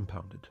was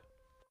impounded.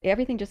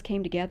 Everything just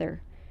came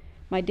together.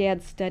 My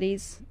dad's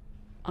studies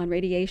on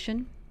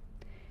radiation,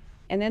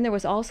 and then there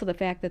was also the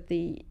fact that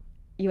the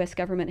U.S.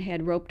 government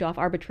had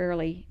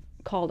arbitrarily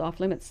called off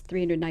limits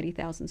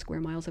 390,000 square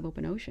miles of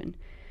open ocean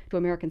to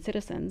American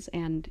citizens,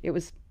 and it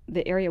was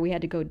the area we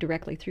had to go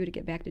directly through to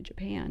get back to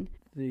Japan.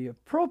 The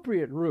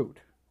appropriate route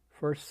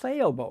for a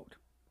sailboat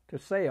to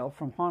sail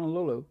from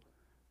Honolulu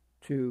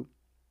to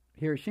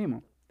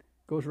Hiroshima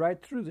goes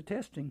right through the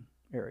testing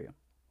area.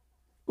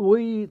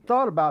 We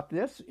thought about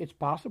this. It's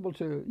possible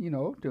to,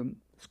 to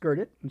skirt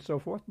it and so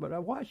forth, but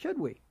why should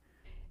we?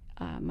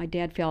 My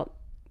dad felt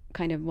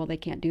kind of, well, they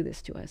can't do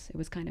this to us. It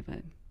was kind of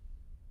a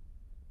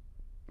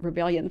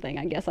rebellion thing,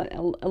 I guess,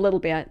 a little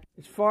bit.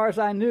 As far as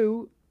I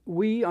knew,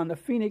 we on the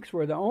Phoenix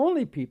were the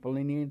only people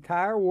in the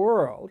entire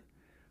world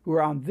who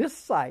were on this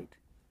site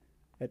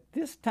at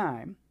this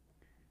time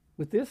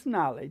with this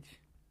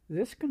knowledge,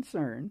 this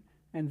concern,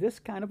 and this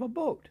kind of a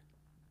boat.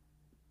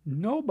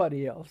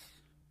 Nobody else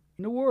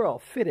in the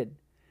world fitted.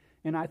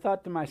 And I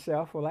thought to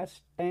myself, well,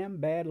 that's damn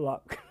bad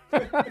luck.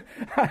 I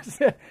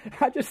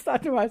just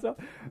thought to myself,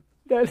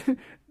 that's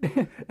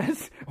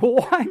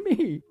why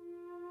me?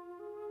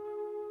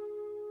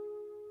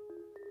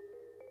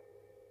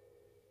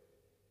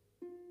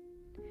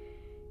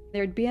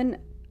 There'd been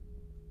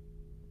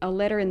a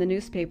letter in the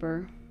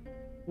newspaper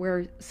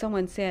where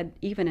someone said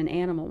even an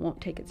animal won't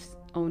take its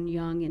own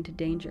young into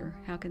danger.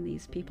 How can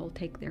these people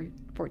take their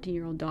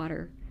 14-year-old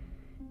daughter,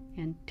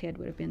 and Ted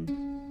would have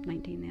been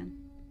 19 then,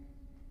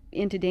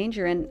 into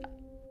danger? And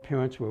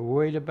parents were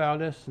worried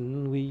about us,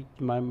 and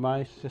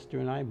my sister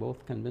and I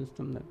both convinced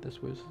them that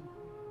this was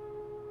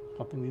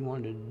something we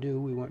wanted to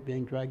do. We weren't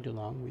being dragged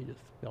along. We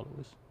just felt it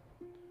was.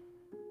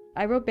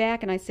 I wrote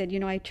back and I said,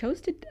 I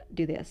chose to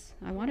do this.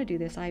 I want to do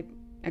this. I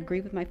agree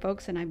with my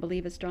folks and I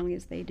believe as strongly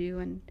as they do,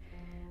 and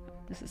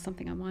this is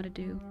something I want to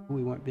do.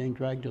 We weren't being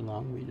dragged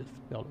along. We just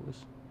felt it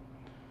was,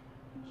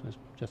 so as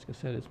Jessica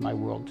said, it's my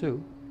world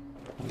too.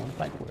 I want to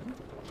fight for it.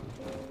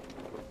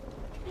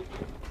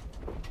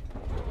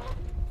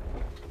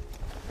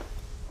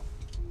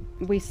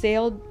 We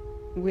sailed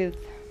with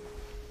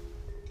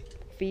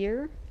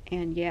fear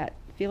and yet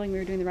feeling we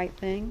were doing the right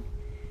thing.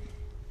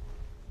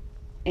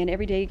 And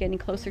every day getting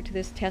closer to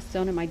this test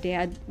zone, and my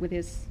dad with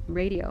his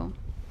radio.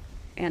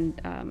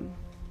 And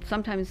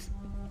sometimes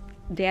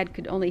Dad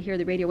could only hear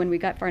the radio when we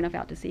got far enough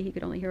out to sea. He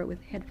could only hear it with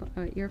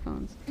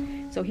earphones.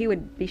 So he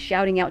would be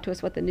shouting out to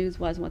us what the news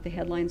was and what the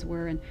headlines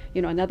were, and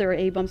another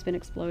A-bomb's been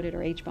exploded,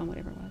 or H-bomb,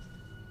 whatever it was.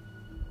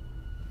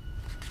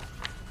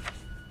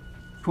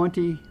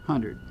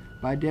 2000,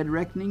 by dead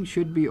reckoning,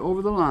 should be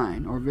over the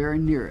line or very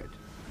near it.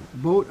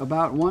 Boat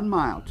about 1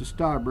 mile to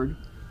starboard,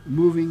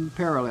 moving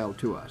parallel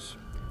to us.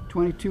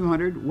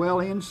 2200,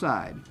 well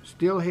inside,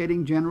 still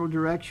heading general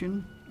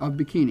direction of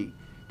Bikini.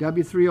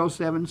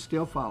 W307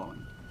 still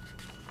following.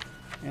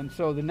 And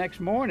so the next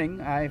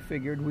morning, I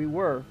figured we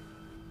were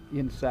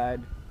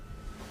inside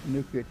the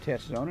nuclear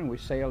test zone, and we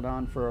sailed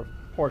on for a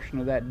portion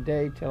of that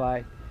day till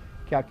I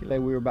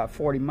calculated we were about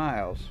 40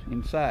 miles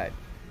inside.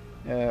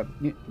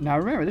 Now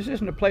remember, this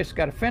isn't a place that's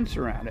got a fence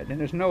around it, and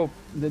there's no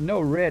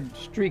red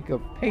streak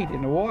of paint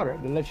in the water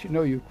that lets you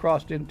know you've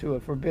crossed into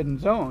a forbidden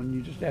zone.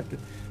 You just have to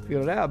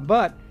feel it out.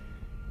 But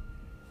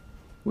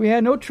we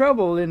had no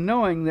trouble in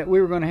knowing that we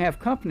were going to have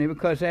company,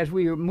 because as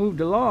we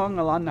moved along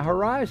the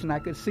horizon, I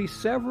could see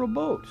several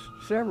boats,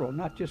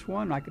 not just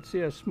one. I could see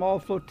a small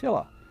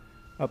flotilla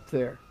up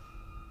there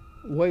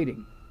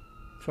waiting,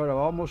 sort of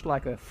almost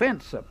like a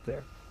fence up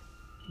there,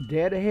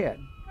 dead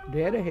ahead.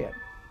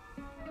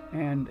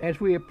 And as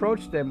we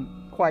approached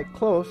them quite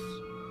close,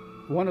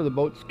 one of the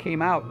boats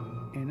came out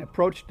and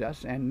approached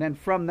us, and then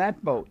from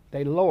that boat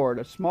they lowered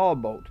a small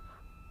boat.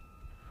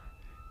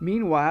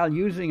 Meanwhile,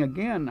 using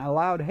again a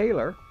loud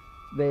hailer,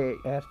 they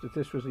asked if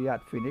this was the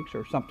yacht Phoenix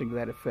or something to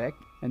that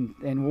effect,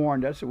 and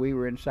warned us that we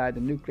were inside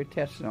the nuclear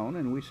test zone,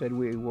 and we said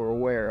we were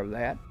aware of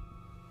that.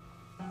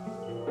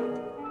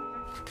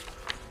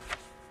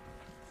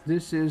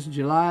 This is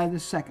July the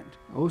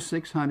 2nd,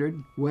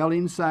 0600, well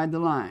inside the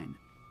line.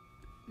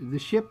 The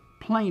ship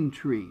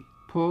Plaintree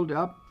pulled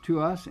up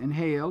to us and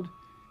hailed,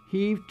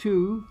 heave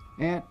to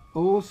at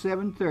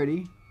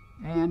 0730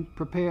 and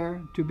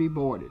prepare to be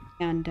boarded.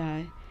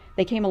 And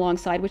they came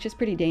alongside, which is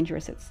pretty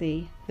dangerous at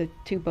sea. The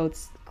two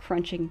boats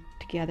crunching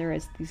together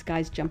as these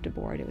guys jumped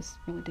aboard. It was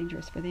really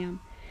dangerous for them.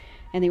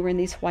 And they were in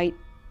these white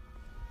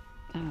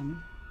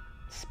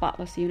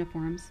spotless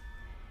uniforms,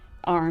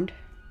 armed,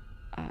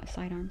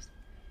 sidearms.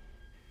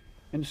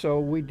 And so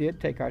we did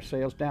take our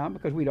sails down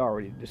because we'd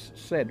already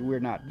said we're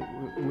not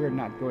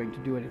going to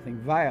do anything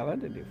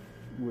violent, and if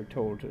we're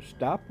told to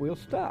stop, we'll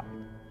stop.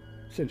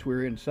 Since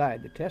we're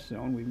inside the test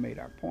zone, we've made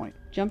our point.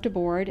 Jumped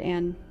aboard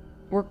and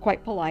were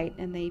quite polite,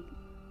 and they,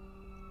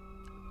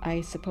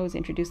 I suppose,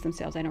 introduced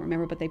themselves. I don't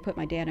remember, but they put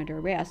my dad under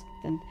arrest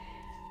and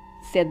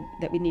said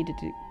that we needed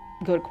to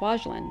go to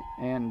Kwajalein.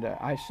 And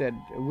I said,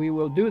 we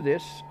will do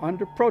this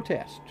under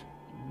protest,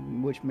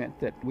 which meant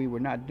that we were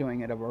not doing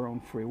it of our own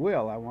free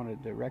will. I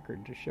wanted the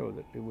record to show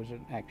that it was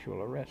an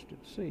actual arrest at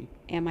sea.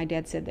 And my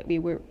dad said that we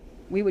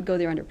would go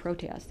there under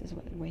protest, is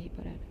the way he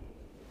put it.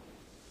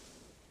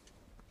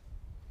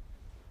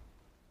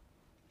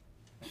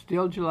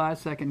 Still July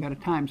 2nd, got a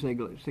time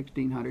signal at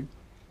 1600.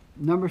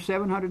 Number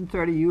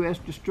 730 U.S.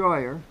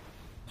 destroyer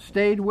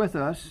stayed with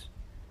us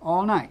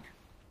all night.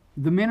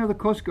 The men of the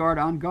Coast Guard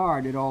on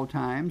guard at all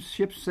times.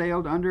 Ships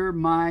sailed under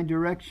my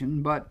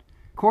direction, but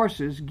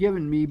courses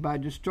given me by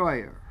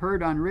destroyer.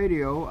 Heard on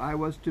radio I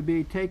was to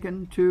be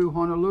taken to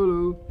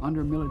Honolulu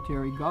under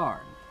military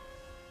guard.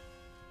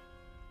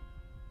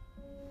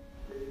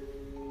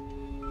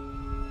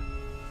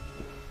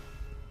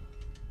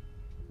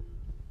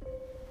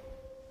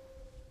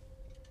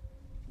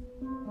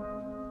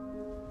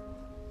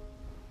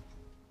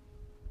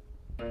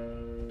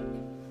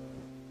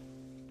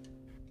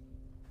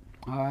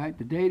 All right,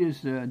 the date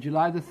is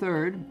July the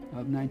 3rd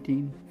of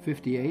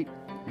 1958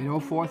 at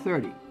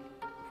 04:30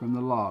 from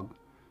the log.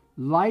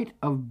 Light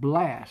of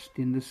blast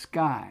in the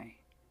sky,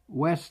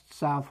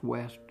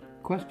 west-southwest, ?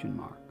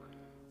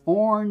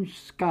 Orange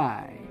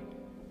sky,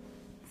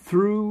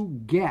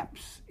 through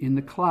gaps in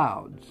the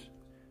clouds.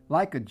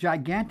 Like a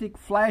gigantic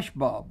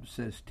flashbulb,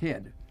 says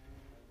Ted.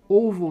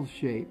 Oval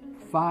shape,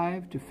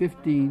 5 to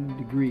 15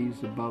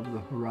 degrees above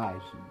the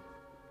horizon.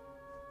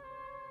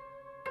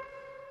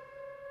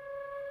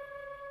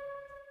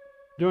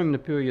 During the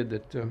period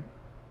that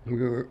we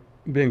were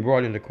being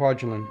brought into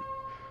Kwajalein,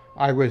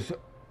 I was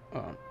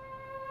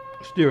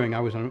steering. I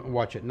was on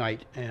watch at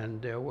night,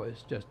 and there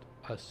was just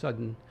a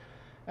sudden,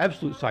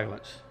 absolute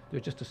silence.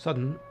 There's just a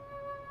sudden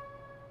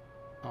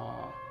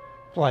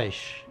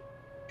flash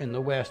in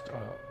the west,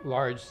 a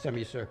large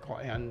semicircle,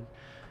 and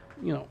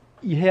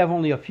you have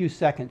only a few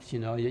seconds.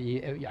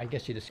 I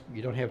guess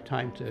you don't have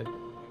time to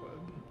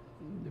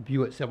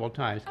view it several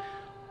times.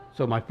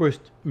 So my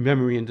first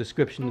memory and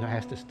description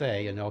has to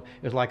stay. It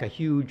was like a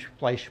huge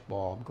flash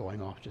bulb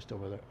going off just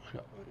over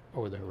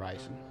the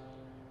horizon.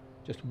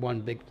 Just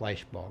one big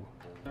flash bulb.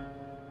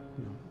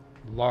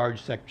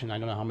 Large section. I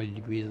don't know how many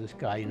degrees of the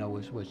sky.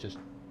 Was just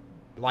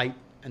light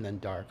and then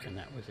dark, and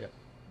that was it.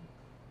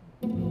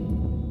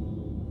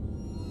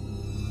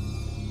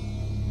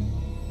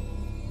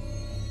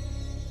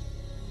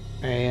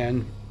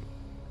 And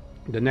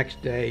the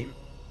next day,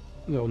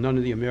 none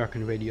of the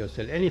American radios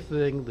said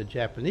anything. The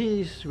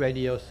Japanese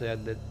radio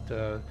said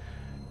that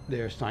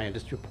their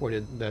scientists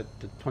reported that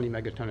the 20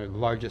 megaton, the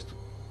largest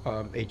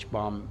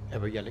H-bomb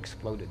ever yet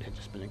exploded, had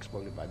just been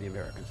exploded by the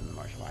Americans in the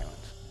Marshall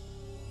Islands.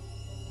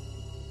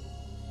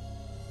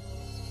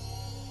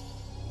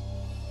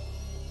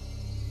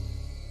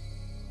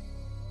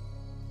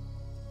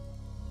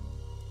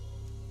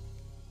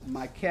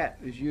 My cat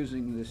is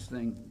using this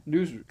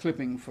news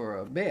clipping for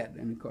a bed,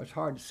 and of course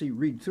hard to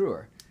read through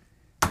her.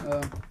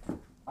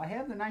 I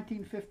have the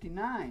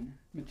 1959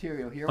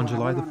 material here. On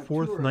July the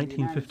 4th,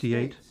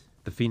 1958,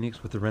 the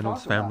Phoenix with the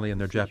Reynolds family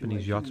and their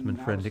Japanese yachtsman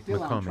friend Nick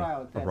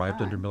McComie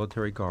arrived under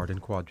military guard in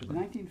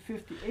Kwajalein.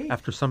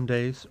 After some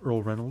days,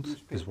 Earl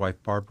Reynolds, his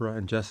wife Barbara,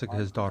 and Jessica,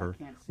 his daughter,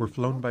 were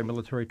flown by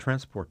military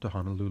transport to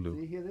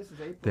Honolulu.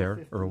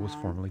 There, Earl was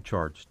formally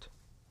charged.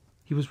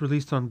 He was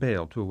released on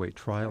bail to await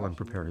trial and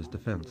prepare his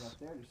defense.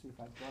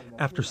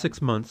 After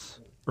 6 months,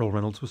 Earl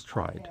Reynolds was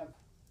tried.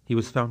 He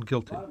was found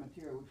guilty.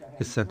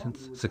 His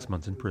sentence, 6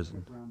 months in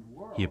prison.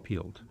 He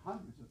appealed.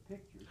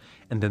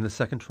 And then the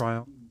second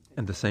trial,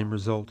 and the same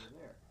result,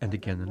 and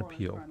again an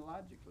appeal.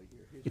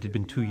 It had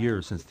been 2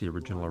 years since the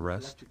original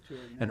arrest,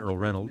 and Earl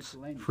Reynolds,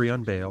 free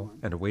on bail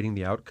and awaiting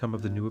the outcome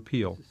of the new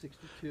appeal,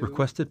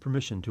 requested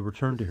permission to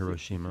return to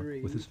Hiroshima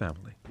with his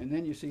family. And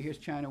then you see here's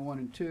China 1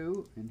 and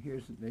 2, and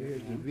here's the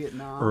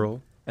Vietnam.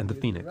 Earl and the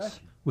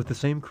Phoenix, with the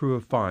same crew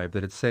of 5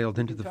 that had sailed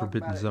into the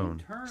Forbidden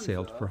Zone,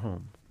 sailed for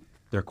home.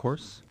 Their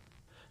course?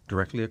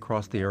 Directly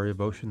across the area of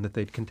ocean that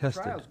they'd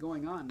contested.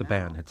 The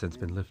ban had since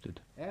been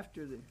lifted.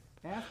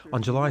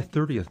 On July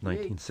 30th,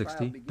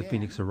 1960, the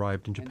Phoenix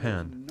arrived in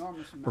Japan.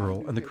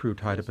 Earl and the crew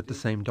tied up at the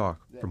same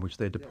dock from which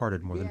they had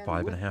departed more than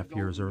 5.5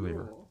 years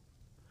earlier.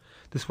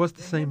 This was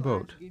the same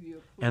boat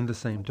and the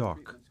same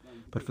dock,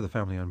 but for the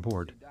family on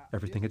board,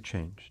 everything had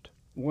changed.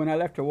 When I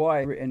left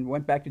Hawaii and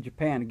went back to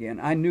Japan again,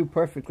 I knew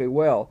perfectly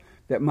well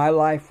that my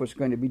life was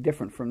going to be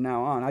different from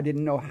now on. I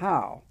didn't know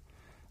how.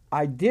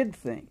 I did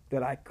think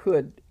that I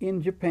could,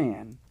 in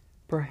Japan,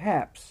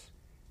 perhaps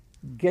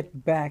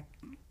get back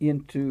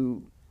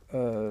into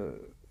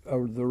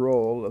the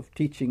role of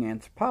teaching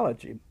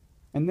anthropology.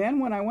 And then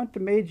when I went to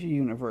Meiji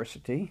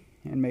University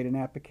and made an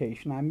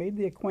application. I made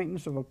the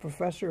acquaintance of a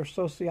professor of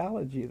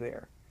sociology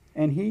there,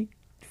 and he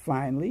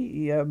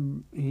finally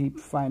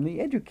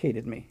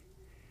educated me.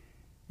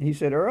 He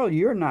said, "Earl,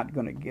 you're not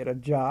going to get a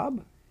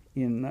job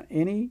in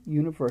any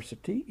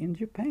university in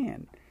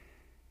Japan."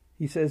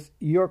 He says,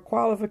 "Your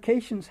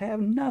qualifications have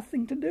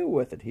nothing to do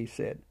with it," he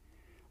said.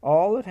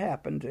 "All that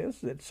happened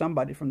is that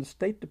somebody from the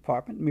State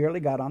Department merely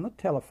got on the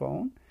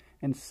telephone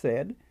and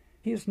said,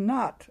 'He's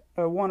not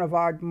one of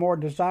our more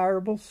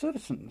desirable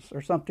citizens,'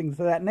 or something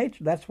to that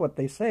nature." That's what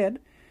they said.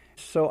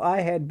 So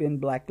I had been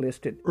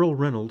blacklisted. Earl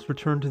Reynolds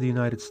returned to the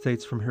United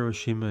States from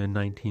Hiroshima in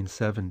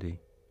 1970.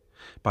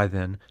 By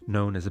then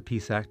known as a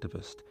peace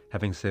activist,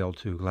 having sailed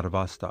to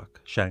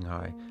Vladivostok,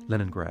 Shanghai,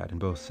 Leningrad, and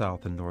both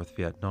South and North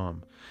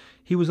Vietnam,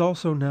 he was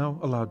also now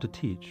allowed to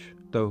teach,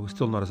 though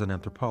still not as an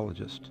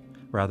anthropologist,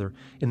 rather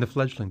in the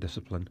fledgling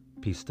discipline,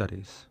 peace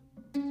studies.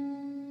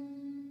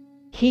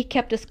 He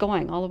kept us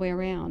going all the way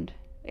around.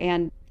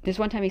 And there's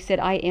one time he said,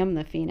 "I am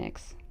the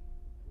Phoenix."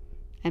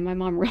 And my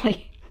mom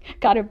really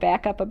got her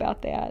back up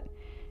about that.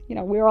 You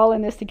know, we're all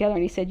in this together.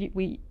 And he said,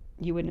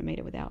 you wouldn't have made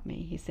it without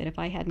me. He said, "If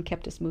I hadn't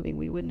kept us moving,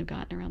 we wouldn't have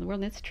gotten around the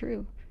world." And that's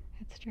true.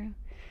 That's true.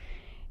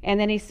 And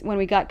then when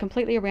we got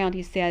completely around,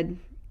 he said,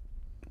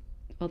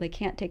 "Well, they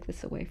can't take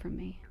this away from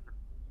me."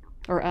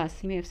 Or us.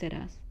 He may have said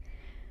us.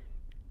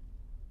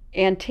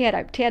 And Ted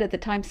at the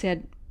time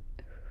said,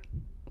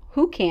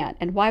 "Who can't?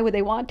 And why would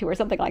they want to?" Or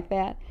something like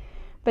that.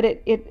 But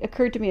it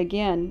occurred to me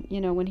again,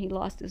 you know, when he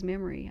lost his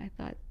memory, I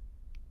thought,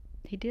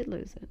 he did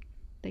lose it.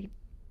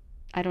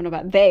 I don't know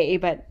about they,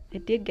 but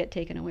it did get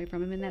taken away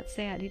from him, and that's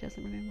sad. He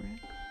doesn't remember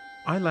it.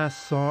 I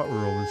last saw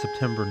Earl in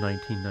September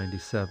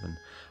 1997.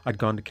 I'd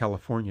gone to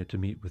California to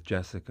meet with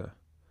Jessica.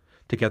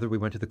 Together we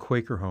went to the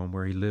Quaker home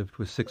where he lived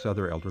with 6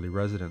 other elderly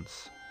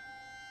residents.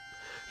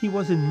 He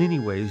was in many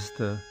ways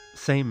the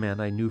same man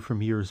I knew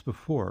from years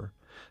before,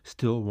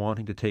 still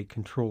wanting to take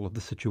control of the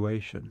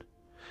situation.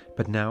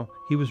 But now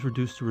he was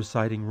reduced to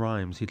reciting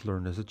rhymes he'd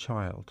learned as a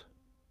child.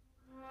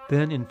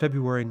 Then, in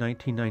February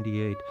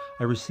 1998,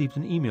 I received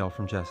an email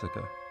from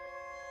Jessica.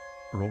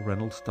 Earl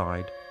Reynolds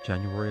died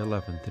January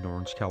 11th in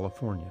Orange,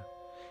 California.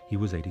 He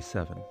was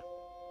 87.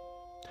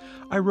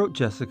 I wrote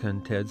Jessica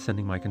and Ted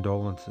sending my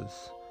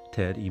condolences.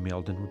 Ted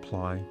emailed in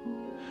reply,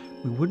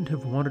 "We wouldn't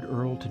have wanted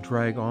Earl to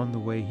drag on the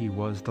way he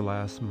was the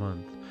last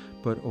month,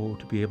 but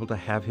to be able to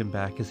have him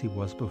back as he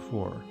was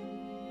before.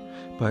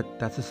 But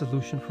that's a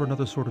solution for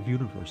another sort of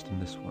universe than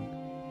this one."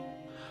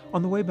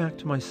 On the way back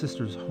to my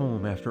sister's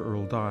home after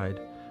Earl died,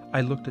 I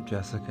looked at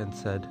Jessica and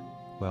said,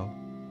 "Well,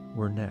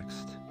 we're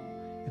next."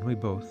 And we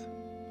both,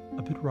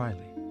 a bit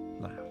wryly,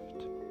 laughed.